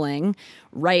journaling,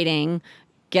 writing,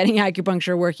 getting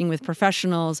acupuncture, working with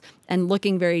professionals, and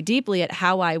looking very deeply at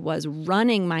how I was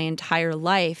running my entire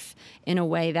life in a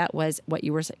way that was what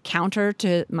you were saying, counter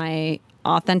to my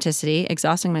authenticity,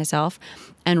 exhausting myself,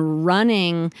 and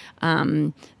running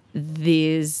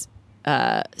these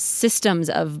systems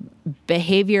of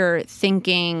behavior,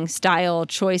 thinking, style,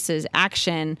 choices,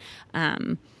 action,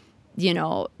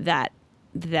 that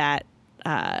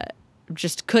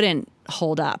just couldn't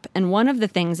hold up. And one of the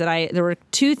things there were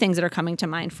two things that are coming to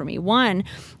mind for me. One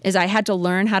is I had to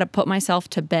learn how to put myself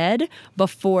to bed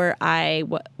before I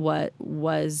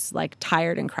was like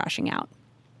tired and crashing out.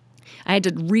 I had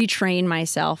to retrain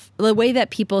myself the way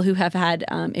that people who have had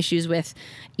issues with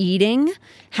eating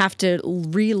have to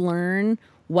relearn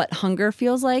what hunger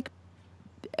feels like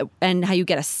and how you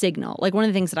get a signal. Like one of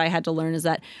the things that I had to learn is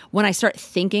that when I start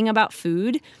thinking about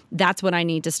food, that's when I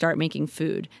need to start making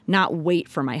food, not wait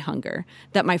for my hunger.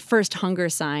 That my first hunger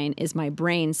sign is my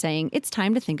brain saying it's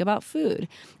time to think about food.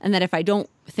 And that if I don't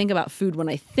think about food when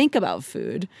I think about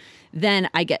food, then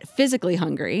I get physically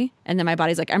hungry, and then my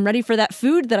body's like, I'm ready for that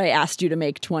food that I asked you to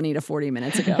make 20 to 40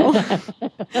 minutes ago.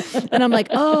 And I'm like,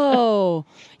 oh,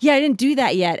 yeah, I didn't do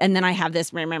that yet. And then I have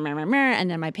this, and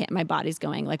then my body's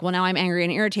going like, well, now I'm angry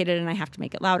and irritated, and I have to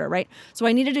make it louder, right? So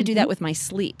I needed to do that with my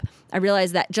sleep. I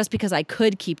realized that just because I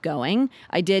could keep going,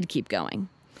 I did keep going.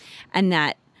 And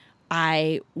that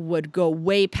I would go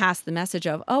way past the message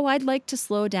of, oh, I'd like to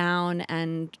slow down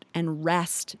and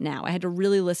rest now. I had to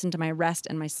really listen to my rest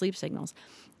and my sleep signals.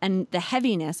 And the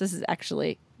heaviness, this is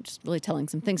actually just really telling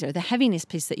some things here. The heaviness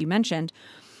piece that you mentioned,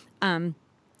 I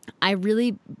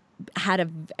really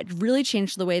really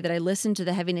changed the way that I listened to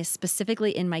the heaviness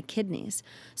specifically in my kidneys.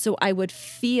 So I would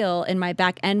feel in my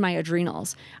back and my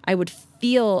adrenals, I would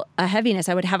feel a heaviness.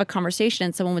 I would have a conversation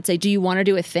and someone would say, do you want to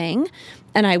do a thing?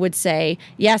 And I would say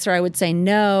yes, or I would say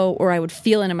no, or I would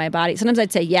feel it in my body. Sometimes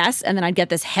I'd say yes, and then I'd get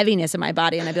this heaviness in my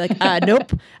body, and I'd be like,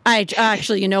 nope, I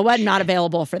actually, you know what? Not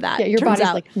available for that. Yeah, your body's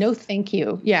like, no, thank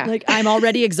you. Yeah. Like, I'm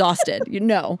already exhausted.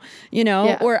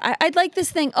 Yeah. Or I'd like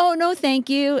this thing. Oh, no, thank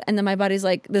you. And then my body's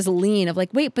like this lean of like,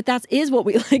 wait, but that is what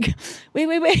we like.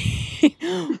 Wait.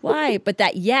 Why? But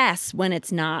that yes, when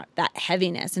it's not that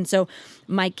heaviness. And so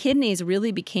my kidneys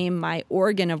really became my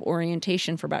organ of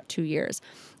orientation for about 2 years.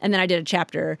 And then I did a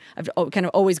chapter, I've kind of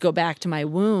always go back to my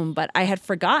womb, but I had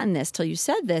forgotten this till you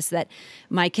said this, that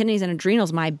my kidneys and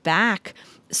adrenals, my back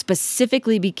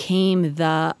specifically became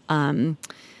the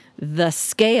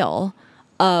scale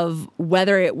of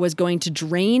whether it was going to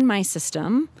drain my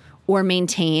system or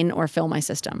maintain or fill my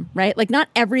system, right? Like not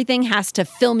everything has to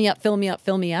fill me up,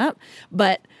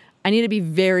 but I need to be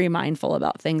very mindful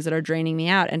about things that are draining me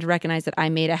out and to recognize that I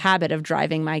made a habit of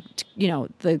driving my,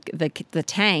 the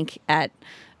tank at,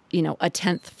 a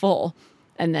tenth full,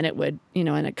 and then it would,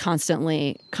 and it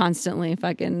constantly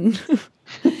fucking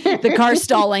the car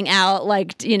stalling out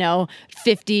like,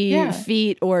 50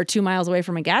 feet or 2 miles away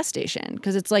from a gas station.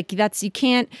 Cause it's like, you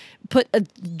can't put a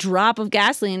drop of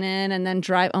gasoline in and then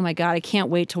drive. Oh my God, I can't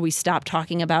wait till we stop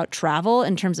talking about travel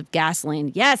in terms of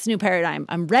gasoline. Yes. New paradigm.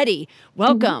 I'm ready.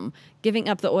 Welcome. Giving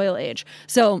up the oil age.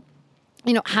 So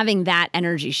having that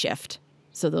energy shift.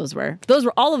 So those were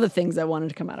all of the things that wanted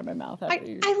to come out of my mouth. I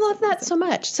love that so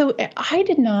much. So I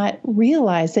did not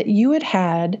realize that you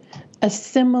had a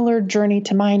similar journey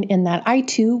to mine in that I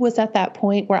too was at that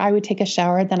point where I would take a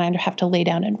shower, then I'd have to lay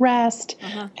down and rest.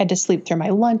 I had to sleep through my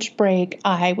lunch break.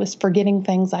 I was forgetting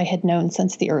things I had known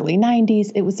since the early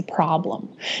 90s. It was a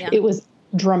problem. Yeah. It was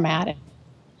dramatic.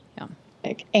 Yeah.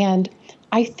 And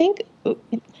I think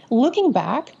looking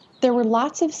back, there were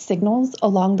lots of signals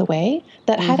along the way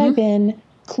that had I been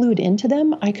clued into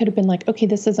them, I could have been like, okay,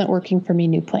 this isn't working for me,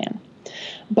 new plan.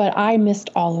 But I missed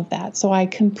all of that. So I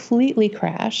completely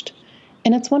crashed.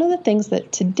 And it's one of the things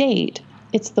that to date,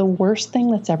 it's the worst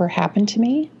thing that's ever happened to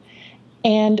me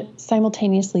and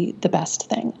simultaneously the best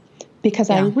thing. Because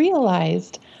I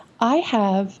realized there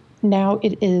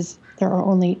are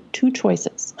only two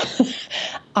choices.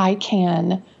 I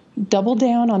can double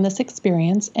down on this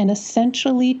experience and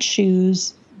essentially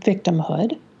choose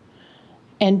victimhood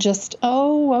and just,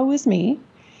 woe is me.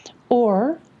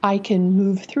 Or I can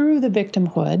move through the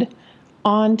victimhood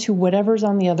onto whatever's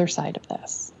on the other side of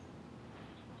this.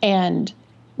 And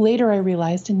later I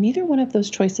realized, and neither one of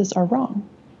those choices are wrong.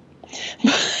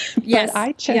 But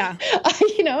I chose,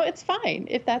 it's fine.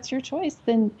 If that's your choice,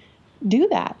 then do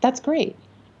that. That's great.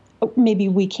 Maybe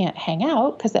we can't hang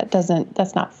out because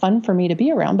that's not fun for me to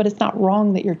be around, but it's not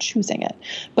wrong that you're choosing it.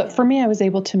 But for me, I was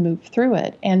able to move through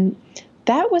it. And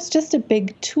that was just a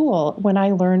big tool when I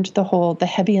learned the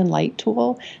heavy and light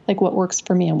tool, like what works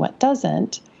for me and what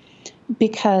doesn't,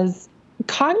 because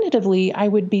cognitively, I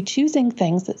would be choosing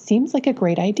things that seems like a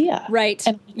great idea. Right.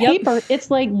 And on paper,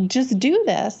 it's like, just do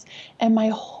this. And my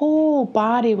whole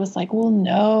body was like, well,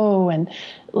 no. And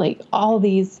like all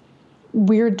these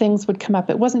weird things would come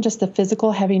up. It wasn't just the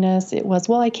physical heaviness. It was,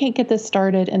 well, I can't get this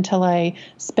started until I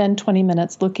spend 20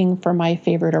 minutes looking for my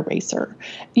favorite eraser.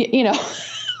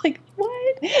 Like,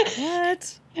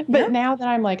 what? But now that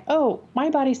I'm like, my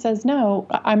body says no,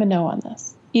 I'm a no on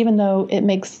this. Even though it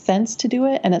makes sense to do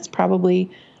it, and it's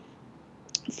probably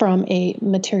from a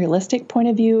materialistic point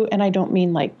of view, and I don't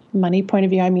mean like money point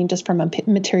of view, I mean just from a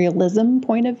materialism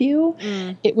point of view,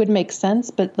 it would make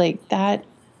sense, but like that,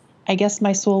 I guess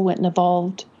my soul went and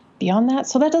evolved beyond that.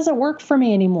 So that doesn't work for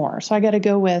me anymore. So I got to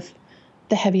go with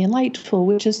the heavy and light tool,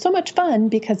 which is so much fun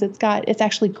because it's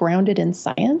actually grounded in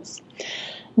science.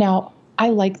 Now, I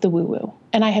like the woo-woo,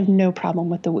 and I have no problem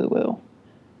with the woo-woo.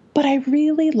 But I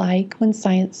really like when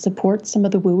science supports some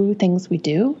of the woo-woo things we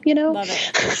do, Love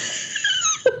it.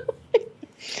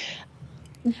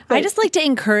 I just like to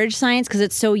encourage science because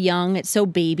it's so young. It's so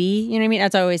baby. You know what I mean?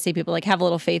 That's what I always say. People like have a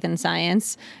little faith in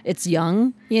science. It's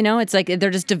young. It's like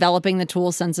they're just developing the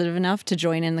tools sensitive enough to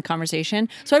join in the conversation.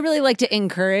 So I really like to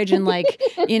encourage and like,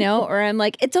 or I'm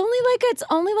like, it's only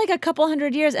like a couple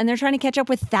hundred years and they're trying to catch up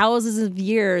with thousands of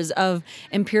years of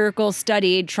empirical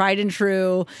studied, tried and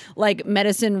true, like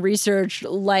medicine research,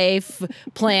 life,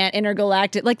 plant,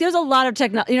 intergalactic. Like there's a lot of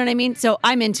technology. You know what I mean? So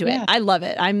I'm into it. I love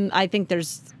it. I think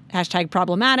there's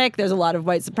 #problematic. There's a lot of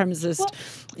white supremacist,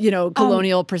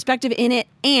 colonial perspective in it.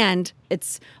 And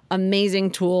it's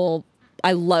amazing tool.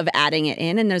 I love adding it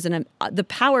in. And there's the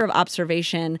power of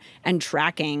observation and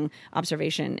tracking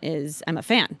observation I'm a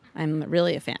fan. I'm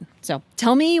really a fan. So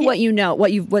tell me what you know,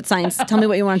 what science, tell me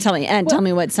what you want to tell me and tell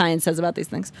me what science says about these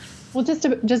things. Well, just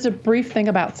a brief thing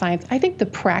about science. I think the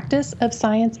practice of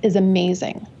science is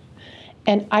amazing.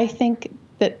 And I think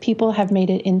that people have made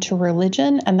it into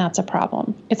religion, and that's a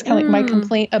problem. It's kind of like my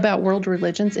complaint about world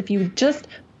religions. If you just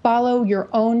follow your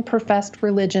own professed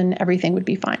religion, everything would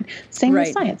be fine. Same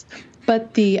with science.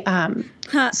 But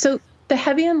so the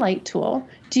heavy and light tool,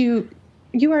 you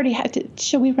already had to,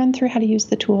 shall we run through how to use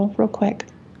the tool real quick?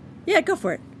 Yeah, go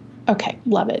for it. Okay,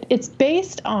 love it. It's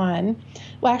based on,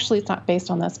 well, actually it's not based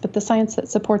on this, but the science that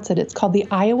supports it, it's called the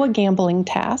Iowa Gambling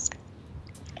Task.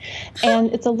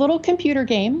 And it's a little computer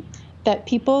game that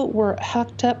people were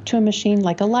hooked up to a machine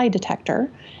like a lie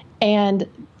detector, and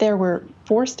there were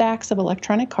 4 stacks of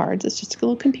electronic cards. It's just a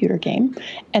little computer game,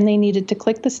 and they needed to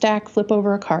click the stack, flip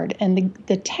over a card, and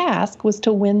the task was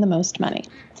to win the most money.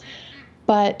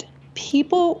 But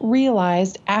people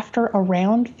realized after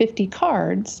around 50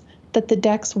 cards that the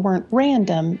decks weren't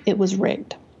random, it was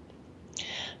rigged.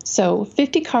 So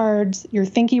 50 cards, your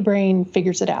thinky brain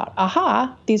figures it out.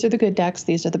 Aha, these are the good decks,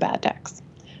 these are the bad decks.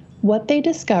 What they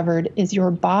discovered is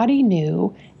your body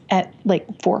knew at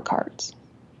like 4 cards.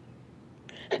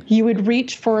 You would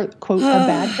reach for, quote, a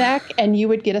bad deck, and you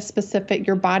would get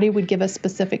your body would give a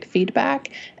specific feedback,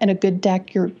 and a good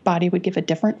deck, your body would give a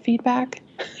different feedback.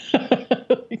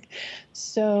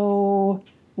 So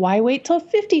why wait till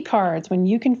 50 cards when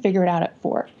you can figure it out at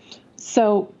 4?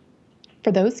 So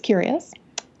for those curious,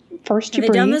 First you Have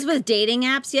they breathe. done this with dating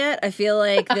apps yet? I feel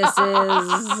like this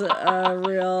is a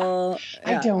real...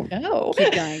 I don't know.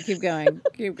 Keep going.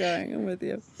 I'm with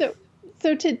you.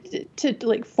 So to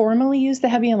like formally use the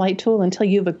heavy and light tool until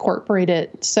you've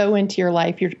incorporated it so into your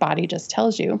life, your body just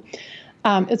tells you.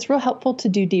 It's real helpful to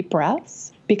do deep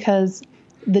breaths because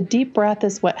the deep breath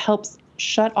is what helps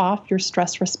shut off your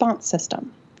stress response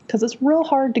system. Because it's real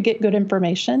hard to get good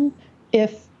information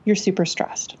if you're super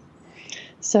stressed.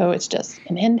 So it's just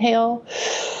an inhale,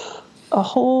 a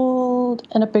hold,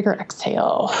 and a bigger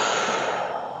exhale.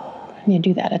 And you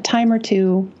do that a time or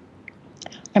two.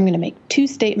 I'm going to make 2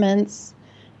 statements.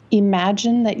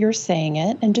 Imagine that you're saying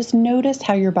it and just notice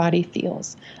how your body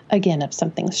feels. Again, if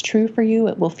something's true for you,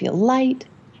 it will feel light,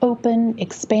 open,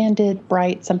 expanded,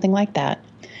 bright, something like that.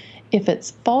 If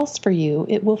it's false for you,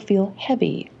 it will feel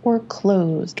heavy or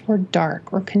closed or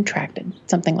dark or contracted,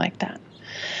 something like that.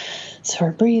 So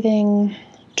we're breathing.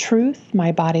 Truth,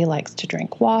 my body likes to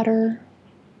drink water.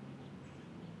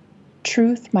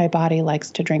 Truth, my body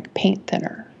likes to drink paint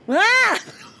thinner. Ah!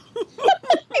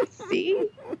 See?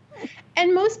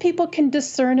 And most people can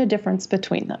discern a difference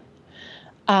between them.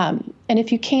 And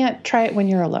if you can't, try it when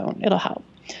you're alone. It'll help.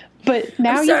 But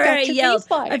now I'm you've sorry, got I your yelled.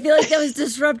 baseline. I feel like that was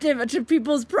disruptive to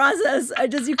people's process.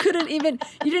 You didn't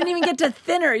even get to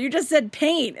thinner. You just said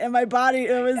paint, and my body,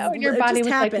 Your body was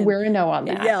happened. like, we're a no on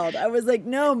that. I yelled. I was like,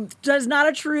 no, that's not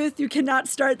a truth. You cannot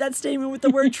start that statement with the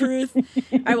word truth.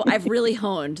 I've really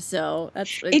honed, so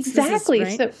that's Exactly.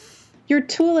 This is, right? So your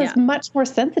tool is much more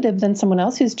sensitive than someone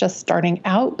else who's just starting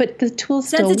out, but the tool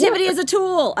still Sensitivity works. is a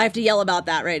tool. I have to yell about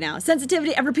that right now.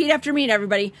 Sensitivity, repeat after me,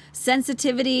 everybody.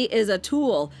 Sensitivity is a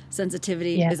tool.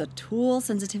 Sensitivity is a tool.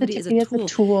 Sensitivity is a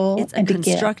tool. It's a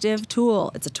constructive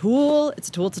tool. It's a tool. It's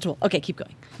a tool. It's a tool. Okay, keep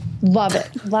going. Love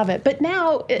it. But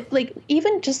now,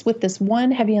 even just with this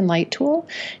one heavy and light tool,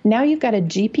 now you've got a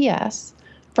GPS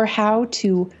for how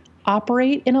to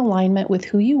operate in alignment with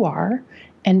who you are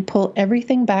and pull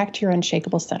everything back to your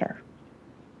unshakable center.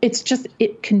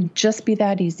 It can just be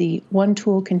that easy. One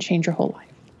tool can change your whole life.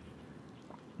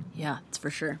 Yeah, it's for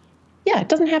sure. Yeah, it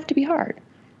doesn't have to be hard.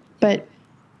 But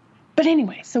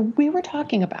anyway, so we were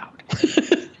talking about.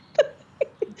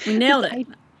 We nailed it.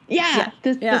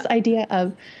 This idea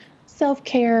of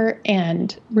self-care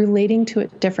and relating to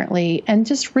it differently. And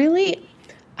just really,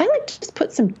 I like to just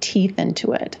put some teeth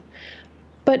into it.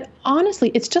 But honestly,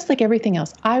 it's just like everything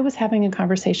else. I was having a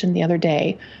conversation the other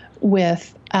day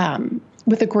with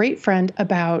a great friend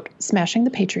about smashing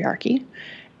the patriarchy.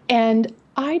 And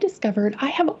I discovered I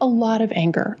have a lot of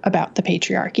anger about the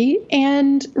patriarchy.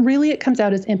 And really, it comes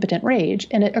out as impotent rage.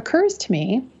 And it occurs to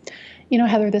me,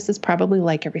 Heather, this is probably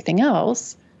like everything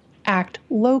else. Act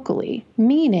locally,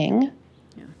 meaning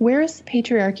where is the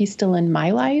patriarchy still in my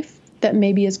life that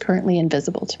maybe is currently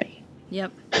invisible to me?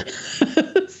 Yep.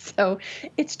 So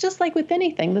it's just like with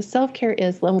anything. The self-care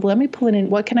is, let me pull it in.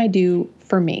 What can I do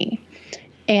for me?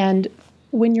 And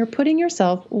when you're putting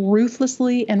yourself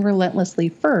ruthlessly and relentlessly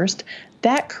first,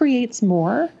 that creates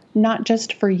more, not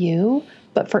just for you,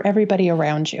 but for everybody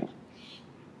around you.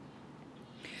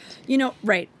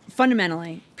 Right.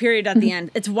 Fundamentally, period at the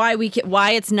end. It's why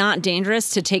why it's not dangerous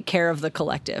to take care of the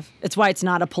collective. It's why it's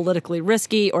not a politically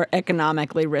risky or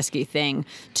economically risky thing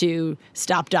to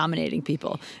stop dominating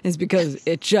people. Is because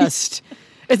it's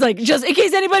like, just in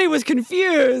case anybody was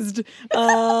confused,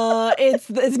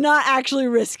 it's not actually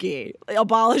risky.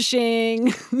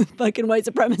 Abolishing fucking white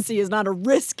supremacy is not a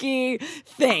risky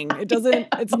thing.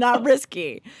 It's not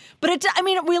risky. But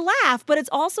we laugh, but it's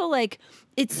also like,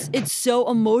 it's so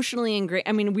emotionally ingrained.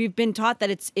 I mean, we've been taught that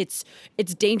it's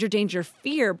danger,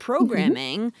 fear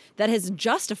programming that has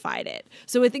justified it.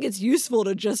 So I think it's useful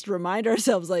to just remind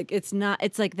ourselves, like, it's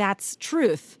like, that's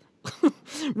truth,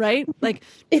 right? Like,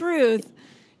 truth.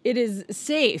 It is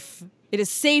safe. It is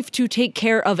safe to take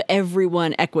care of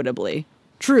everyone equitably.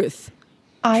 Truth.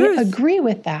 I agree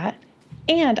with that.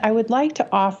 And I would like to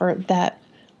offer that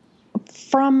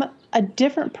from a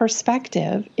different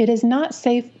perspective, it is not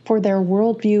safe for their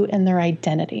worldview and their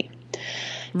identity.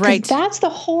 Right. That's the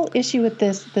whole issue with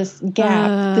this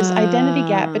gap, this identity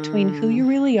gap between who you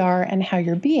really are and how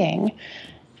you're being.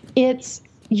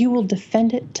 You will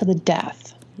defend it to the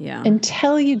death. Yeah.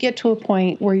 Until you get to a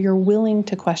point where you're willing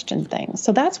to question things.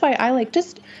 So that's why I like,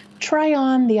 just try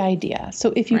on the idea.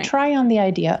 So if you try on the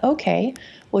idea, okay,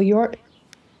 well,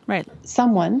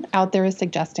 someone out there is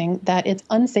suggesting that it's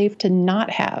unsafe to not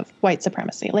have white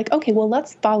supremacy. Like, okay, well,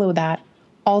 let's follow that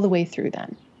all the way through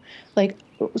then. Like,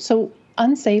 so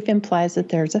unsafe implies that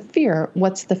there's a fear.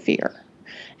 What's the fear?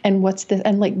 And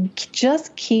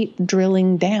just keep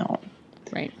drilling down.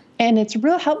 Right. And it's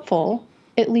real helpful,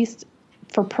 at least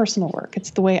for personal work.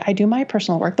 It's the way I do my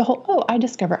personal work. The whole, I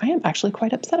discover I am actually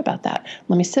quite upset about that.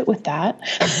 Let me sit with that.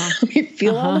 Let me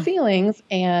feel all the feelings.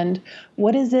 And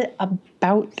what is it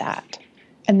about that?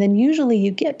 And then usually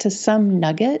you get to some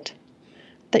nugget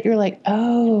that you're like,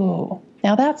 oh,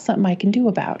 now that's something I can do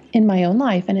about in my own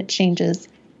life. And it changes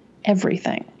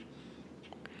everything.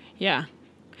 Yeah.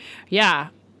 Yeah.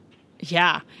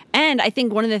 Yeah. And I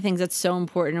think one of the things that's so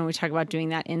important when we talk about doing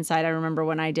that inside, I remember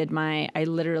when I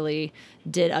literally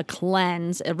did a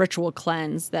cleanse, a ritual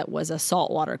cleanse that was a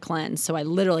saltwater cleanse. So I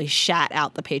literally shat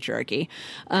out the patriarchy.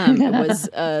 It was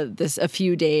a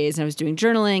few days, and I was doing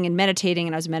journaling and meditating,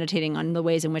 and I was meditating on the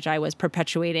ways in which I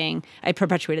perpetuated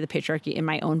the patriarchy in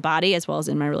my own body as well as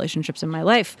in my relationships in my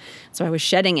life. So I was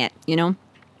shedding it,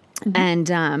 and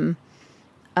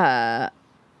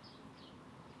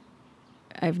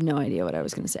I have no idea what I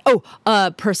was going to say.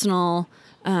 Personal,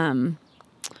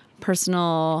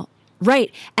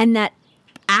 right. And that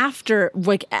after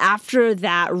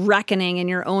that reckoning in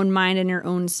your own mind and your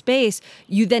own space,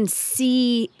 you then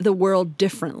see the world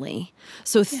differently.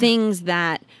 So things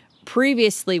that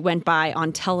previously went by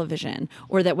on television,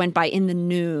 or that went by in the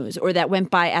news, or that went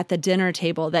by at the dinner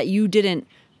table that you didn't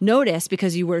notice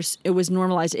because it was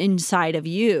normalized inside of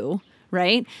you,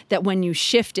 right? That when you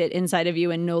shift it inside of you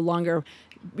and no longer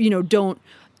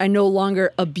I no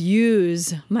longer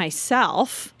abuse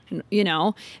myself,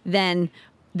 then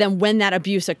when that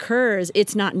abuse occurs,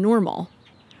 it's not normal,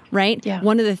 right? Yeah.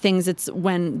 One of the things, it's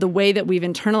when the way that we've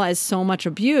internalized so much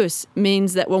abuse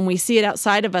means that when we see it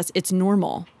outside of us, it's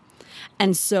normal.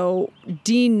 And so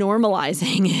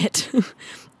denormalizing it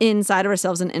inside of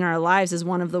ourselves and in our lives is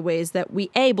one of the ways that we,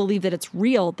 believe that it's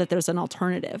real, that there's an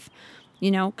alternative.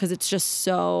 Because it's just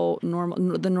so normal.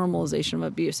 The normalization of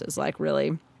abuse is like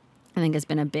really, I think has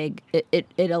been a big, it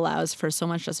allows for so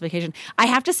much justification. I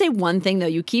have to say one thing though,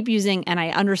 you keep using, and I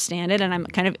understand it and I'm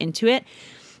kind of into it.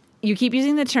 You keep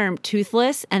using the term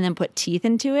toothless and then put teeth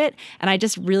into it. And I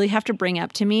just really have to bring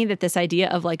up to me that this idea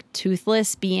of like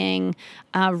toothless being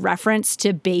a reference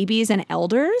to babies and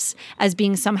elders as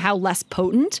being somehow less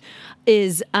potent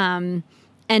is,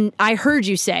 and I heard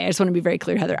you say, I just want to be very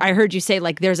clear, Heather, I heard you say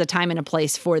like there's a time and a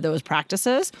place for those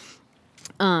practices.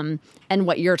 And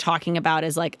what you're talking about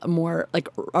is like more like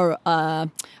I'll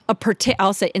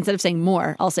say, instead of saying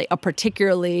more, I'll say a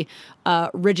particularly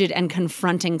rigid and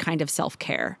confronting kind of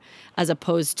self-care as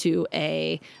opposed to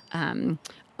a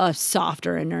soft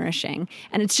or a nourishing.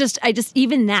 And it's just, I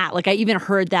even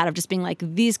heard that of just being like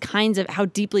these kinds of, how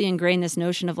deeply ingrained this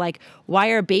notion of like, why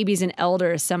are babies and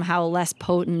elders somehow less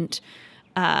potent?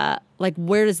 Like,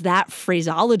 where does that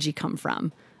phraseology come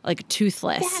from? Like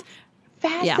toothless. That's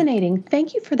fascinating. Yeah.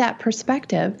 Thank you for that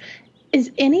perspective.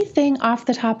 Is anything off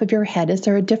the top of your head? Is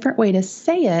there a different way to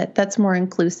say it that's more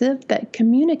inclusive, that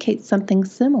communicates something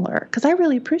similar? Because I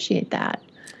really appreciate that.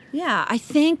 Yeah, I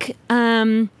think,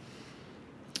 well,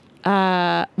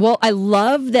 I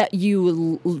love that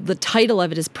the title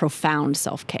of it is Profound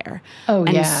Self-Care. Oh,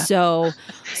 and yeah. So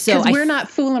because we're not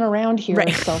fooling around here.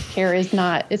 Right. Self-care is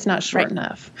not, it's not short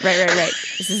enough. Right.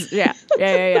 This is, yeah.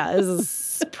 This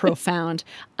is profound.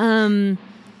 I'm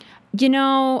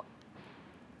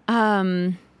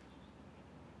trying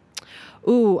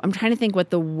to think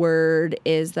what the word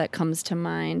is that comes to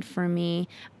mind for me.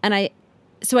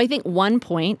 So I think one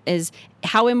point is,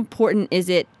 how important is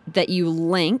it that you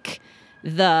link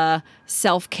the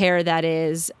self-care that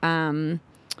is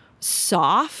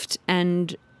soft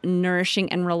and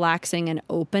nourishing and relaxing and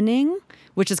opening,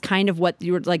 which is kind of what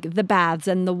you were like, the baths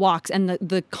and the walks and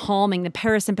the calming, the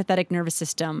parasympathetic nervous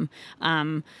system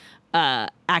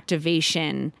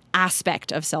activation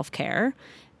aspect of self-care.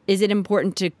 Is it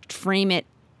important to frame it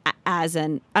as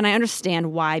and I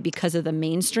understand why, because of the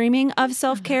mainstreaming of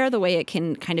self-care, the way it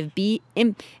can kind of be,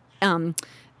 I don't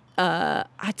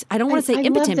want to say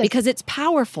impotent because it's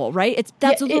powerful, right?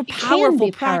 Those are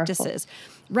powerful practices.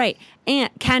 Right. And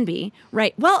can be.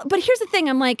 Right. Well, but here's the thing.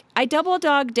 I'm like, I double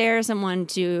dog dare someone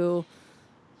who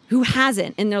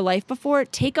hasn't in their life before,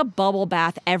 take a bubble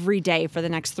bath every day for the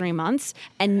next 3 months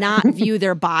and not view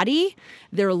their body,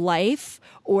 their life,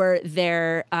 or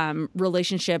their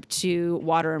relationship to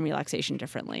water and relaxation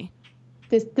differently.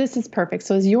 This is perfect.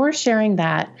 So as you're sharing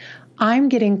that, I'm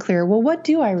getting clear. Well, what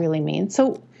do I really mean?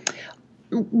 So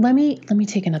let me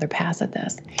take another pass at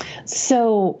this.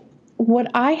 So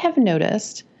what I have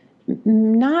noticed,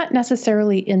 not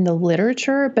necessarily in the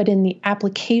literature, but in the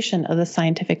application of the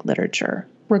scientific literature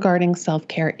regarding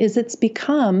self-care, is it's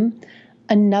become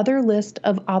another list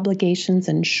of obligations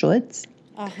and shoulds.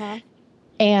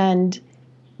 And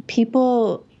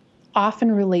people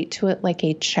often relate to it like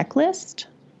a checklist.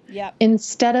 Yep.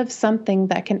 instead of something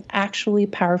that can actually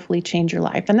powerfully change your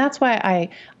life. And that's why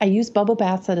I use bubble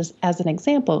baths as an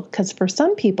example, because for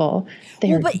some people,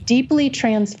 they're deeply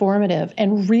transformative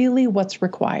and really what's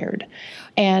required.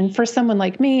 And for someone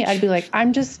like me, I'd be like,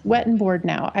 I'm just wet and bored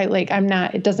now.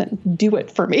 It doesn't do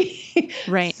it for me.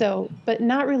 Right. So, but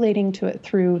not relating to it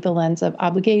through the lens of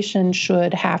obligation,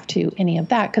 should, have to, any of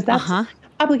that, because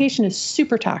obligation is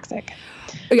super toxic.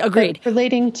 Agreed. But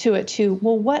relating to it too,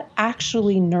 well, what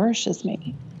actually nourishes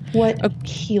me? What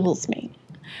heals me?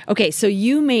 Okay, so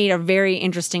you made a very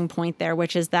interesting point there,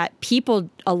 which is that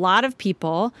a lot of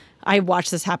people, I watch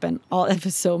this happen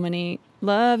so many.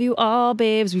 Love you all,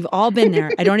 babes. We've all been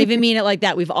there. I don't even mean it like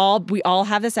that. We all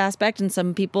have this aspect, and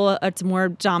some people it's more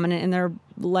dominant in their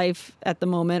life at the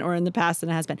moment or in the past than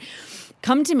it has been.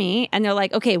 Come to me and they're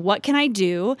like, okay, what can I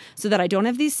do so that I don't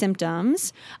have these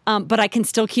symptoms, but I can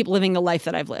still keep living the life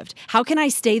that I've lived? How can I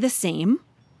stay the same,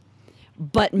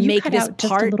 but make this out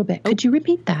just a little bit? Could you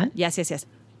repeat that? Yes.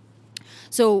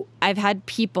 So I've had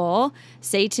people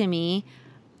say to me,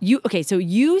 so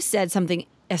you said something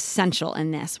essential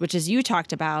in this, which is you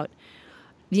talked about,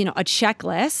 a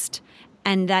checklist,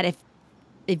 and that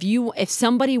if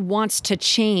somebody wants to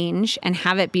change and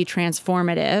have it be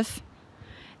transformative,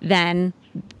 then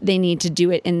they need to do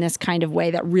it in this kind of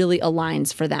way that really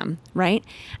aligns for them, right?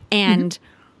 And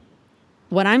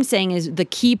what I'm saying is the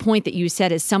key point that you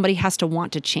said is somebody has to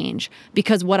want to change,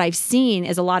 because what I've seen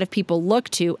is a lot of people look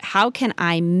to, how can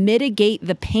I mitigate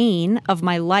the pain of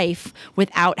my life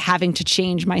without having to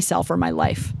change myself or my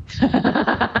life?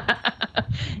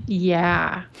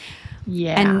 Yeah.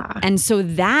 And so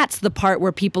that's the part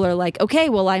where people are like, okay,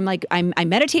 well, I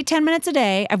meditate 10 minutes a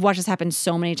day. I've watched this happen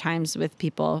so many times with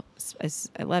people.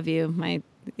 I love you, my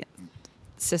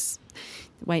cis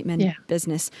white men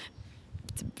business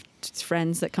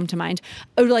friends that come to mind.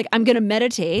 Or like, I'm going to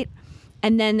meditate.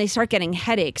 And then they start getting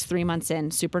headaches 3 months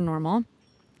in, super normal.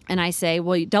 And I say,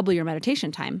 well, you double your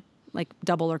meditation time, like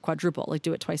double or quadruple, like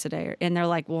do it twice a day. And they're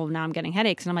like, well, now I'm getting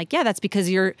headaches. And I'm like, yeah, that's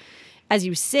because as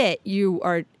you sit,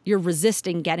 you're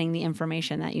resisting getting the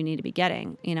information that you need to be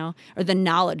getting, or the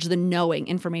knowledge, the knowing.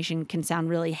 Information can sound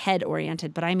really head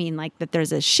oriented, but I mean like that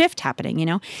there's a shift happening,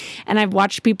 and I've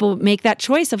watched people make that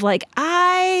choice of like,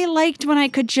 I liked when I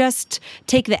could just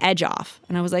take the edge off.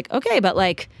 And I was like, okay, but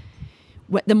like,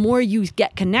 the more you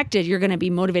get connected, you're going to be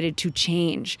motivated to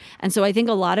change. And so I think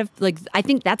I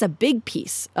think that's a big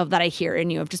piece of that I hear in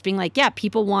you, of just being like, yeah,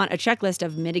 people want a checklist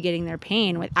of mitigating their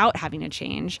pain without having to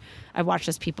change. I've watched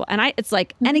this people. And it's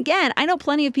like, and again, I know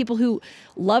plenty of people who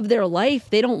love their life.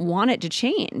 They don't want it to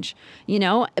change,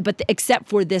 but except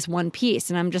for this one piece.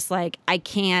 And I'm just like,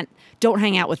 don't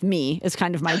hang out with me is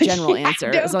kind of my general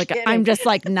answer. It's like, I'm just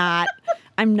like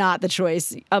I'm not the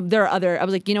choice. There are other, I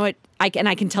was like, you know what? I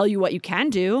can tell you what you can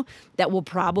do that will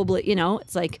probably,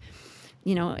 it's like,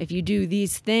 if you do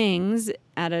these things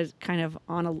at a kind of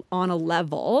on a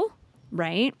level,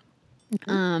 right?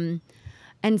 And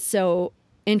so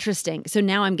interesting. So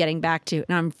now I'm getting back to,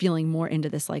 and I'm feeling more into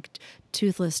this like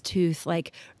toothless tooth,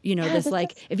 like, this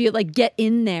like, if you like get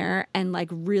in there and like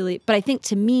really, but I think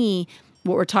to me,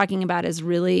 what we're talking about is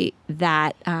really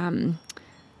that,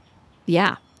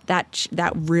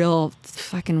 that real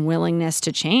fucking willingness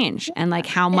to change, and like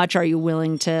how much are you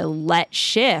willing to let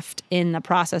shift in the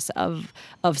process of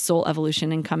soul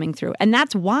evolution and coming through. And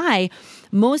that's why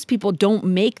most people don't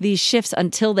make these shifts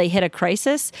until they hit a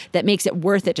crisis that makes it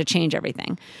worth it to change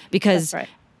everything. Because, that's right.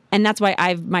 And that's why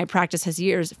my practice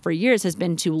for years has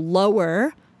been to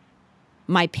lower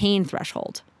my pain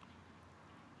threshold,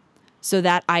 so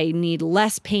that I need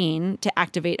less pain to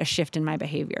activate a shift in my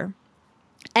behavior.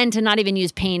 And to not even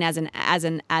use pain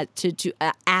to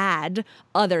add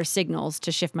other signals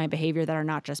to shift my behavior that are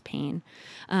not just pain.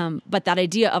 But that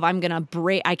idea of I'm going to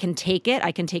break, I can take it,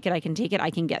 I can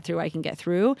get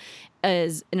through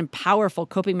is a powerful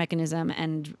coping mechanism.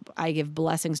 And I give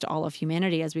blessings to all of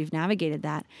humanity as we've navigated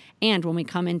that. And when we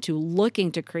come into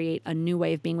looking to create a new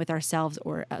way of being with ourselves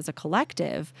or as a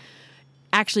collective,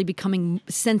 actually becoming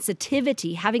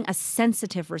sensitivity, having a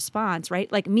sensitive response,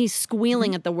 right? Like me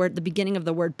squealing at the beginning of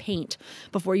the word paint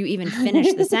before you even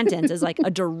finish the sentence is like a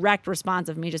direct response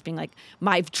of me just being like,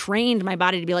 I've trained my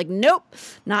body to be like, nope,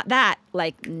 not that.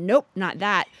 Like, nope, not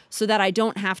that. So that I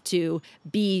don't have to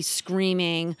be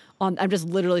screaming I'm just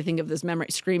literally think of this memory,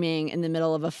 screaming in the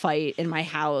middle of a fight in my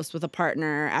house with a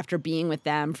partner after being with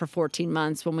them for 14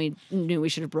 months when we knew we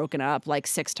should have broken up like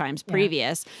 6 times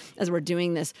previous as we're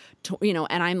doing this,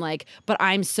 and I'm like, but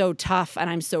I'm so tough and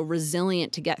I'm so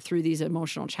resilient to get through these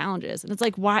emotional challenges. And it's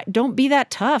like, why? Don't be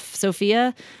that tough,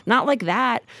 Sophia. Not like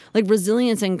that. Like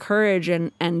resilience and courage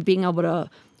and being able to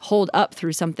hold up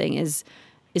through something is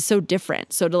is so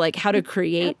different. So to like how to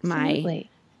create Absolutely.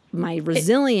 my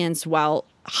resilience while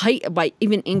by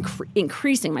even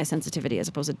increasing my sensitivity as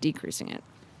opposed to decreasing it.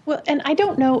 Well, and I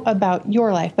don't know about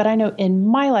your life, but I know in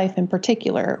my life in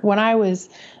particular, when I was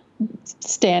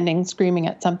standing screaming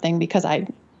at something because I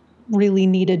really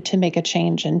needed to make a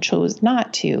change and chose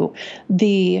not to,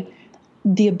 the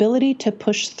ability to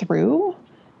push through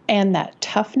and that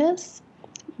toughness,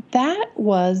 that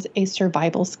was a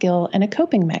survival skill and a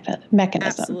coping mechanism.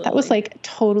 Absolutely. That was like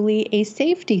totally a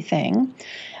safety thing.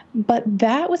 But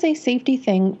that was a safety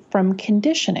thing from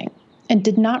conditioning and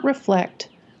did not reflect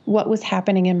what was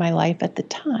happening in my life at the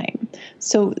time.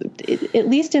 So at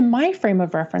least in my frame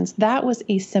of reference, that was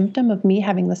a symptom of me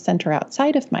having the center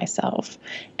outside of myself.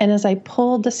 And as I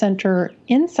pulled the center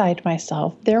inside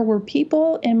myself, there were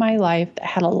people in my life that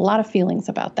had a lot of feelings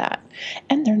about that.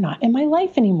 And they're not in my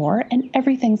life anymore, and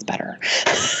everything's better.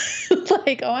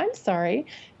 Like, oh, I'm sorry.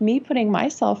 Me putting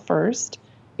myself first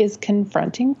is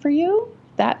confronting for you.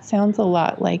 That sounds a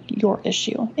lot like your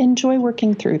issue. Enjoy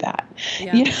working through that.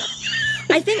 Yeah. You know?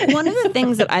 I think one of the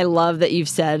things that I love that you've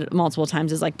said multiple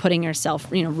times is like putting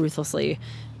yourself, ruthlessly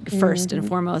first and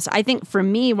foremost. I think for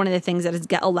me, one of the things that has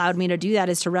allowed me to do that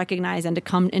is to recognize and to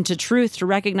come into truth, to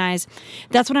recognize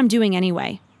that's what I'm doing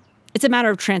anyway. It's a matter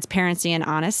of transparency and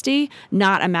honesty,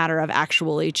 not a matter of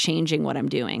actually changing what I'm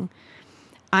doing.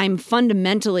 I'm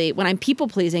fundamentally, when I'm people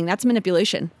pleasing, that's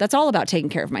manipulation. That's all about taking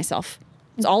care of myself.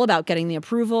 It's all about getting the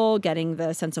approval, getting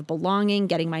the sense of belonging,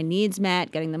 getting my needs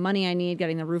met, getting the money I need,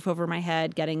 getting the roof over my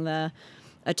head, getting the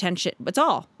attention. That's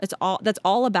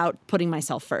all about putting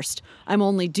myself first. I'm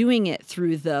only doing it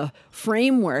through the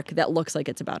framework that looks like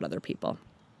it's about other people.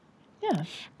 Yeah.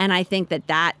 And I think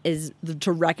that is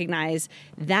to recognize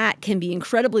that can be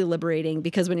incredibly liberating,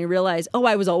 because when you realize, oh,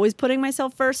 I was always putting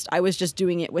myself first, I was just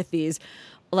doing it with these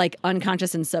like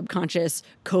unconscious and subconscious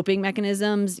coping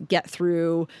mechanisms, get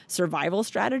through survival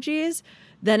strategies,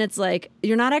 then it's like,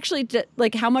 you're not actually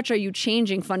like, how much are you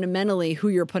changing fundamentally who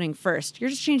you're putting first? You're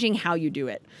just changing how you do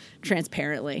it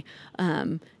transparently,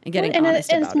 and getting honest about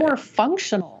it. And it's more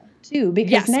functional too,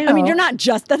 because yes. now, I mean,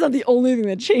 that's not the only thing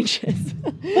that changes.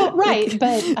 Well, right.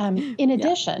 But in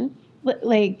addition,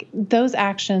 like those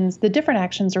actions, the different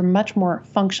actions are much more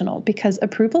functional, because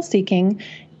approval seeking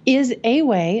is a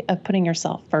way of putting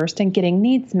yourself first and getting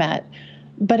needs met,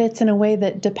 but it's in a way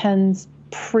that depends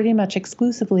pretty much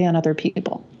exclusively on other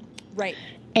people. Right.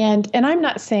 And I'm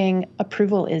not saying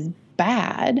approval is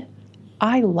bad.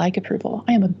 I like approval.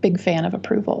 I am a big fan of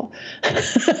approval.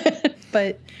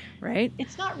 But right.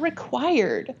 It's not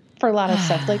required for a lot of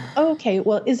stuff. Like, okay,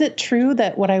 well, is it true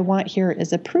that what I want here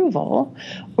is approval,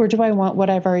 or do I want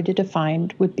what I've already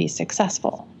defined would be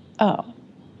successful? Oh,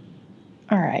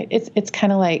 all right. It's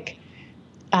kind of like,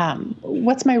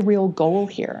 what's my real goal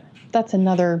here? That's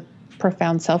another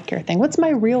profound self-care thing. What's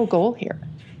my real goal here?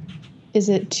 Is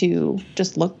it to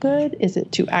just look good? Is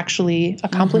it to actually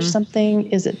accomplish something?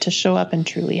 Is it to show up and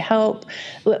truly help?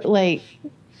 Like,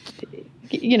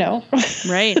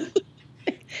 Right.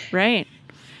 Right.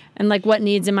 And like, what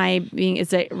needs am I being,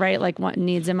 is it right? Like, what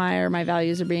needs am I, or my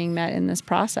values are being met in this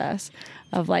process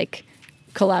of like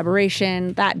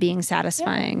collaboration, that being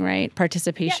satisfying, right?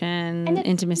 Participation,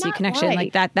 intimacy, connection,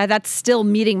 right. like that's still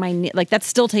meeting my need. Like, that's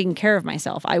still taking care of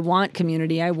myself. I want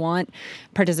community. I want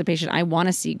participation. I want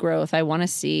to see growth. I want to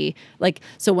see, like,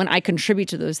 so when I contribute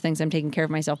to those things, I'm taking care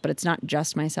of myself, but it's not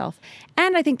just myself.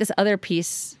 And I think this other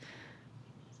piece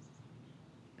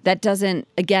that doesn't,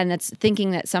 again, that's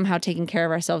thinking that somehow taking care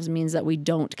of ourselves means that we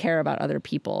don't care about other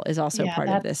people is also part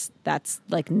of this. That's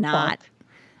like not,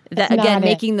 that again,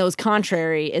 making those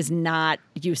contrary is not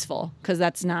useful, because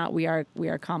that's not, we are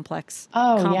complex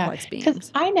beings.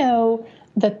 Because I know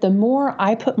that the more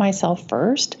I put myself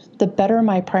first, the better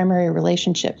my primary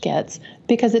relationship gets,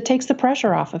 because it takes the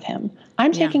pressure off of him.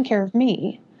 I'm taking care of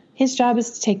me. His job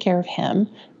is to take care of him.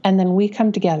 And then we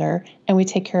come together and we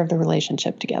take care of the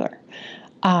relationship together.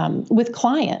 With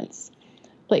clients,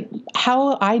 like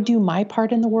how I do my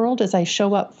part in the world is I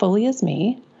show up fully as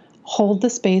me, hold the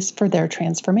space for their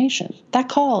transformation. That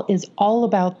call is all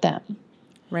about them.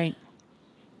 Right.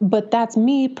 But that's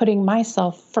me putting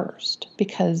myself first,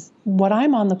 because what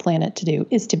I'm on the planet to do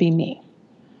is to be me.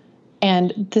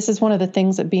 And this is one of the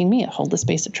things of being me, hold the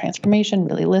space of transformation,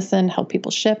 really listen, help people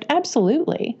shift.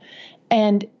 Absolutely.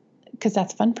 And because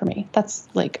that's fun for me. That's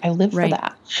like, I live for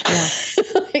that.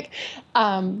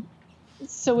 Yeah.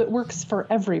 So it works for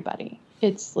everybody.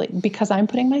 It's like, because I'm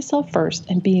putting myself first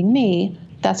and being me,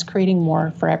 that's creating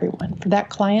more for everyone. For that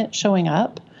client showing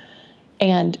up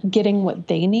and getting what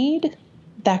they need,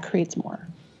 that creates more.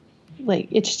 Like,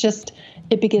 it's just,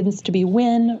 it begins to be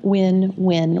win, win,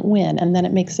 win, win. And then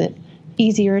it makes it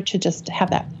easier to just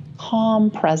have that calm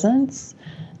presence,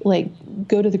 like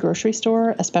go to the grocery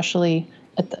store, especially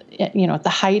at the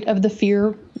height of the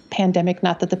fear pandemic.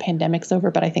 Not that the pandemic's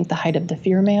over, but I think the height of the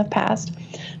fear may have passed.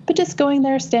 But just going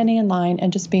there, standing in line,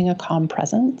 and just being a calm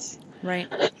presence. Right.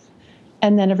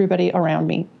 And then everybody around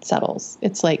me settles.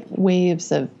 It's like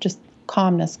waves of just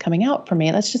calmness coming out for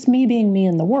me. That's just me being me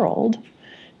in the world.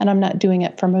 And I'm not doing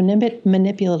it from a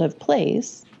manipulative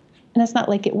place. And it's not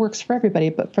like it works for everybody,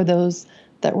 but for those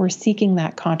that were seeking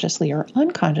that consciously or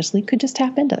unconsciously could just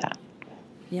tap into that.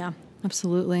 Yeah,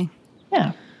 absolutely.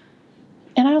 Yeah.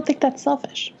 And I don't think that's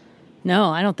selfish. No,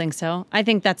 I don't think so. I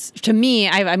think that's, to me,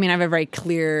 I have a very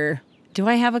clear, do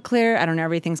I have a clear? I don't know.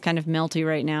 Everything's kind of melty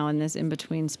right now in this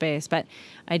in-between space, but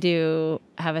I do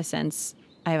have a sense,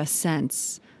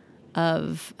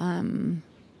 of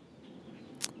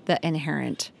the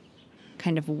inherent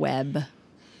kind of web,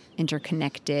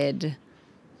 interconnected,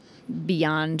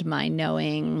 beyond my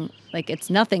knowing, like it's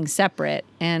nothing separate.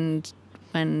 And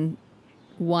when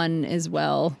one is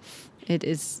well, it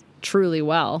is truly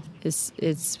well,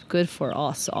 it's good for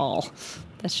us all.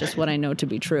 That's just what I know to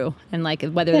be true. And like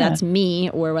whether that's me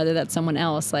or whether that's someone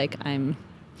else, like I'm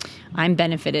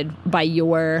benefited by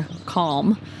your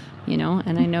calm,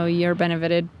 and I know you're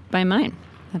benefited by mine.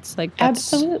 That's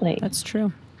absolutely, that's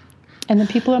true. And the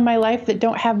people in my life that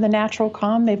don't have the natural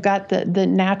calm, they've got the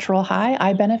natural high.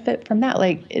 I benefit from that.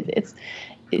 Like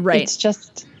it's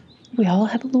just, we all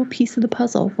have a little piece of the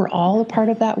puzzle. We're all a part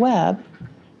of that web.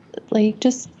 Like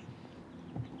just,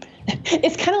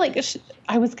 it's kind of like,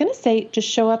 I was going to say, just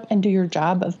show up and do your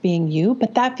job of being you,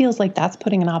 but that feels like that's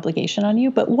putting an obligation on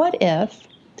you. But what if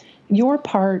your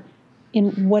part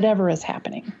in whatever is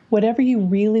happening, whatever you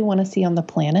really want to see on the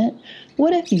planet,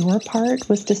 what if your part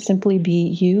was to simply be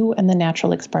you and the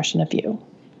natural expression of you?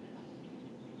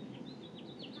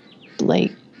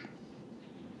 Like,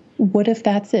 what if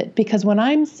that's it? Because when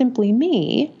I'm simply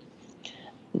me,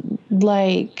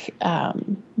 like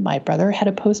my brother had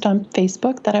a post on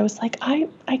Facebook that I was like, I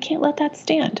can't let that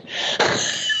stand.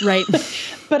 Right.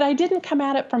 But I didn't come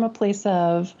at it from a place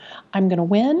of, I'm going to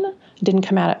win. Didn't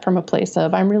come at it from a place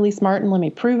of, I'm really smart and let me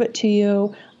prove it to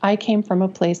you. I came from a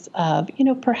place of,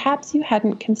 perhaps you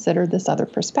hadn't considered this other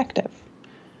perspective.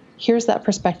 Here's that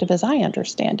perspective as I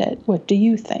understand it. What do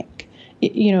you think?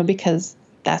 Because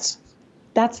that's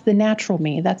the natural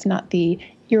me. That's not the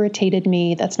irritated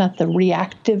me. That's not the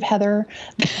reactive Heather.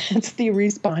 That's the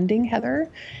responding Heather.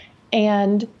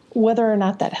 And whether or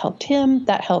not that helped him,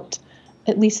 that helped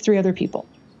at least 3 other people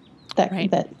that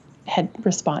had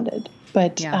responded.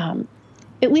 But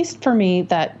at least for me,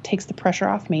 that takes the pressure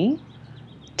off me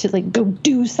to like go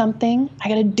do something. I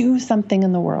got to do something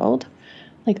in the world.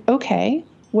 Like, okay,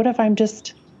 what if I'm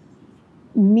just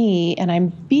me and I'm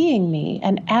being me?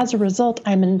 And as a result,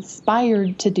 I'm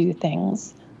inspired to do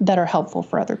things that are helpful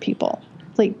for other people.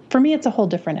 Like for me, it's a whole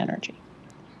different energy.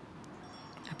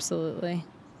 Absolutely.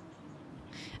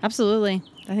 Absolutely.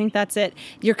 I think that's it.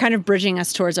 You're kind of bridging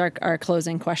us towards our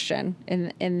closing question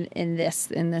in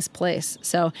this place.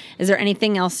 So is there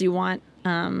anything else you want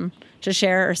to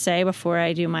share or say before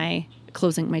I do my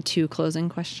 2 closing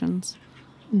questions?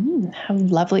 How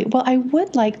lovely. Well, I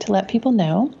would like to let people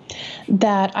know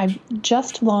that I've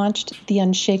just launched the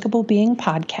Unshakable Being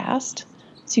podcast.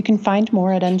 So you can find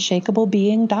more at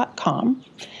unshakablebeing.com.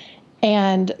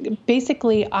 And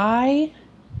basically, I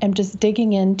am just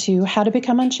digging into how to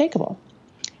become unshakable.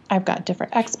 I've got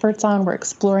different experts on. We're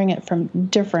exploring it from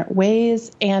different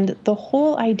ways. And the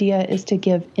whole idea is to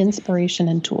give inspiration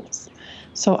and tools.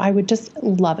 So I would just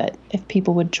love it if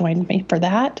people would join me for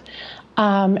that.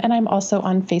 And I'm also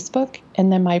on Facebook.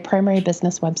 And then my primary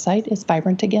business website is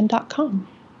vibrantagain.com.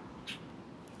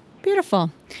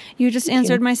 Beautiful. You just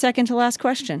answered my second to last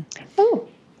question. Oh,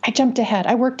 I jumped ahead.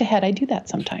 I worked ahead. I do that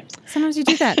sometimes. Sometimes you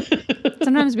do that.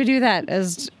 Sometimes we do that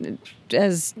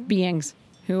as beings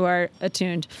who are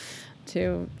attuned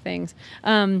to things.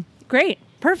 Great.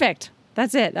 Perfect.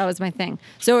 That's it. That was my thing.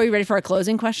 So are you ready for a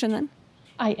closing question then?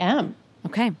 I am.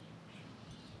 Okay.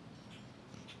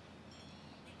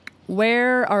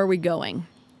 Where are we going?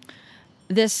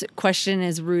 This question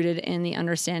is rooted in the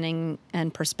understanding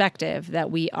and perspective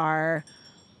that we are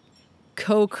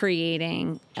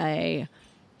co-creating a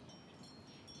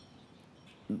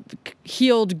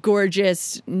healed,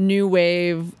 gorgeous, new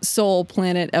wave, soul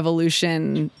planet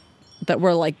evolution that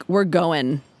we're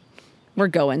going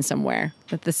somewhere,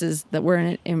 that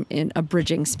we're in a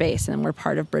bridging space and we're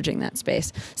part of bridging that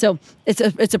space. So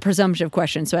it's a presumptive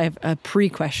question. So I have a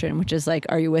pre-question, which is like,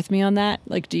 are you with me on that?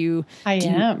 Like, I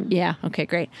am. Yeah. Okay,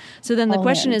 great. So then the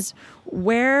question is,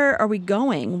 where are we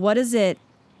going? What is it?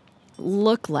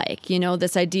 look like? You know,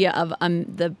 this idea of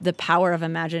the power of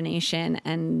imagination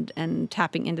and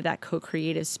tapping into that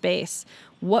co-creative space.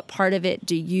 What part of it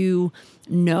do you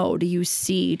know? Do you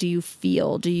see? Do you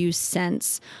feel? Do you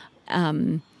sense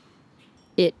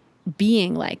it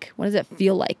being like? What does it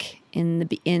feel like in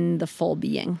the full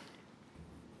being?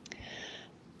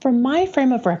 From my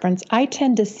frame of reference, I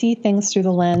tend to see things through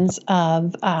the lens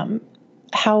of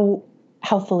how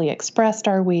fully expressed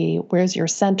are we? Where's your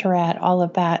center at? All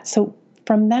of that. So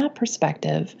from that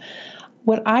perspective,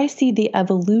 what I see the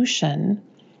evolution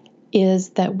is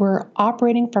that we're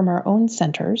operating from our own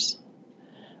centers,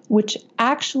 which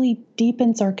actually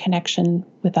deepens our connection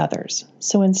with others.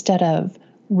 So instead of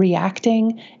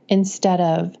reacting, instead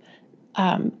of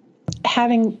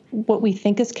having what we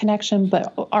think is connection,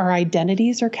 but our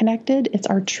identities are connected, it's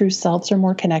our true selves are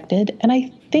more connected. And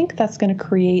I think that's going to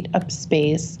create a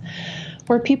space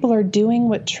where people are doing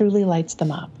what truly lights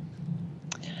them up,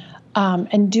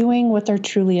 and doing what they're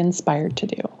truly inspired to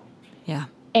do. Yeah.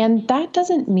 And that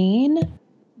doesn't mean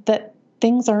that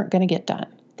things aren't going to get done.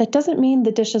 That doesn't mean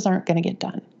the dishes aren't going to get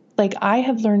done. Like, I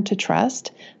have learned to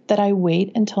trust that I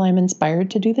wait until I'm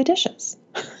inspired to do the dishes.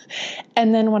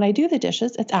 And then when I do the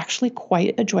dishes, it's actually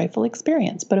quite a joyful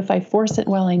experience. But if I force it,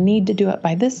 well, I need to do it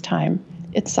by this time,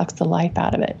 it sucks the life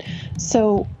out of it.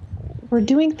 So we're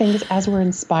doing things as we're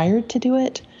inspired to do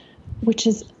it, which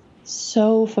is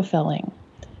so fulfilling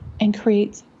and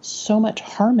creates so much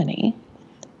harmony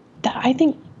that I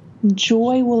think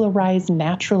joy will arise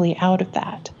naturally out of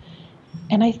that.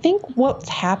 And I think what's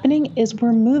happening is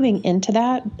we're moving into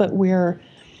that, but we're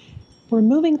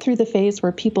moving through the phase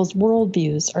where people's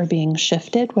worldviews are being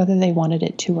shifted, whether they wanted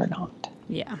it to or not.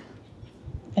 Yeah.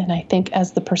 And I think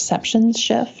as the perceptions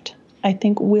shift, I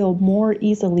think we'll more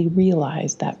easily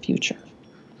realize that future.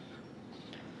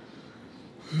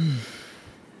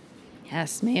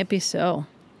 Yes, may it be so.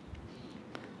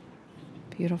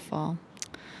 Beautiful.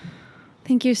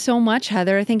 Thank you so much,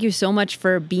 Heather. Thank you so much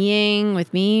for being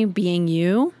with me, being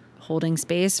you, holding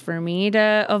space for me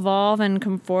to evolve and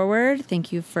come forward.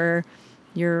 Thank you for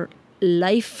your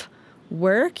life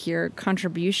work, your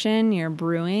contribution, your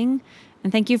brewing.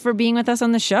 And thank you for being with us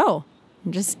on the show.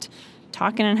 Just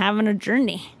talking and having a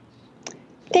journey.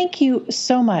 Thank you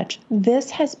so much. This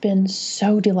has been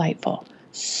so delightful.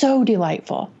 So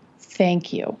delightful.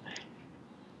 Thank you.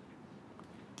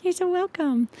 You're so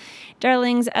welcome.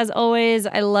 Darlings, as always,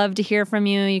 I love to hear from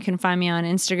you. You can find me on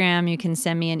Instagram. You can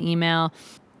send me an email.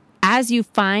 As you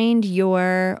find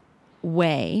your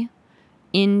way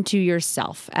into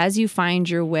yourself, as you find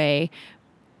your way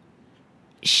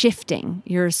shifting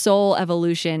your soul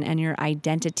evolution and your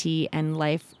identity and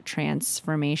life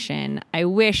transformation, I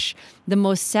wish the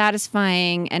most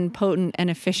satisfying and potent and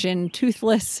efficient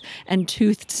toothless and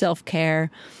toothed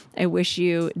self-care. I wish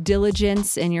you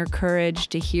diligence and your courage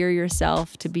to hear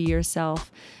yourself, to be yourself.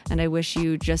 And I wish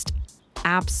you just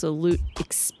absolute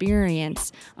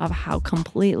experience of how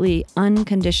completely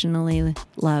unconditionally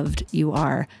loved you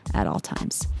are at all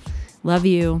times. Love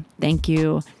you. Thank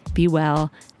you. Be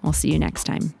well. We'll see you next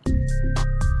time.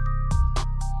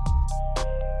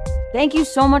 Thank you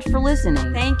so much for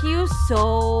listening. Thank you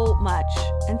so much.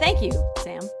 And thank you,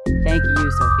 Sam. Thank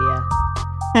you,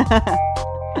 Sophia.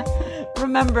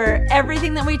 Remember,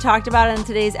 everything that we talked about in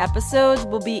today's episodes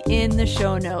will be in the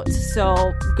show notes.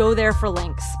 So go there for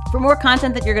links. For more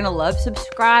content that you're going to love,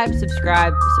 subscribe to this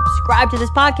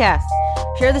podcast.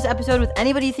 Share this episode with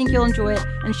anybody you think you'll enjoy it,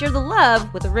 and share the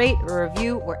love with a rate or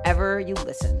review wherever you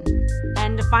listen.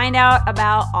 And to find out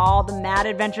about all the mad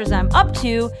adventures I'm up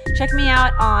to, check me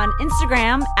out on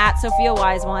Instagram at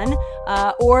SophiaWiseOne,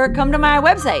 or come to my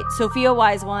website,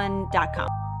 SophiaWiseOne.com.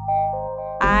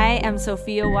 I am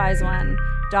Sophia Wise-One,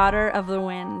 daughter of the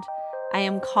wind. I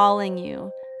am calling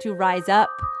you to rise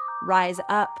up, rise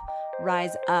up,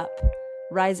 rise up,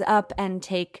 rise up and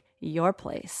take your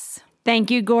place.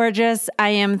 Thank you, gorgeous. I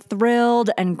am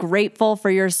thrilled and grateful for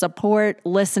your support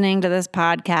listening to this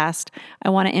podcast. I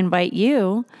want to invite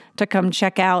you to come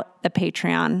check out the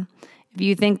Patreon. If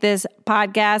you think this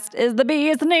podcast is the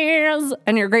business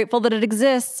and you're grateful that it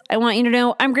exists, I want you to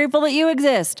know I'm grateful that you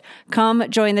exist. Come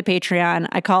join the Patreon.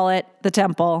 I call it the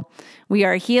temple. We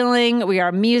are healing, we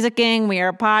are musicking, we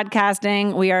are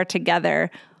podcasting, we are together.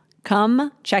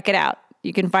 Come check it out.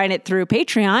 You can find it through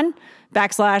Patreon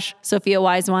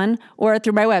 /SophiaWiseOne or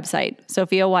through my website,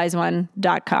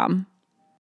 SophiaWiseOne.com.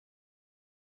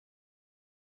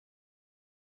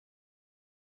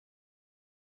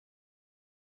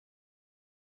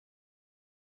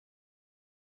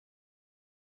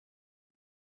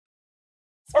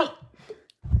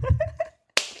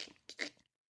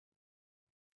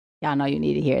 Y'all know you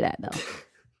need to hear that, though.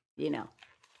 You know.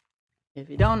 If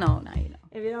you don't know, now you know.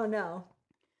 If you don't know.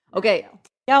 Okay.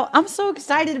 Yo, I'm so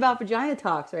excited about Vagina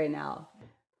Talks right now.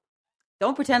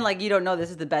 Don't pretend like you don't know this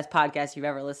is the best podcast you've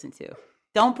ever listened to.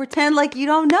 Don't pretend like you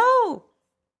don't know.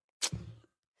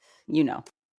 You know.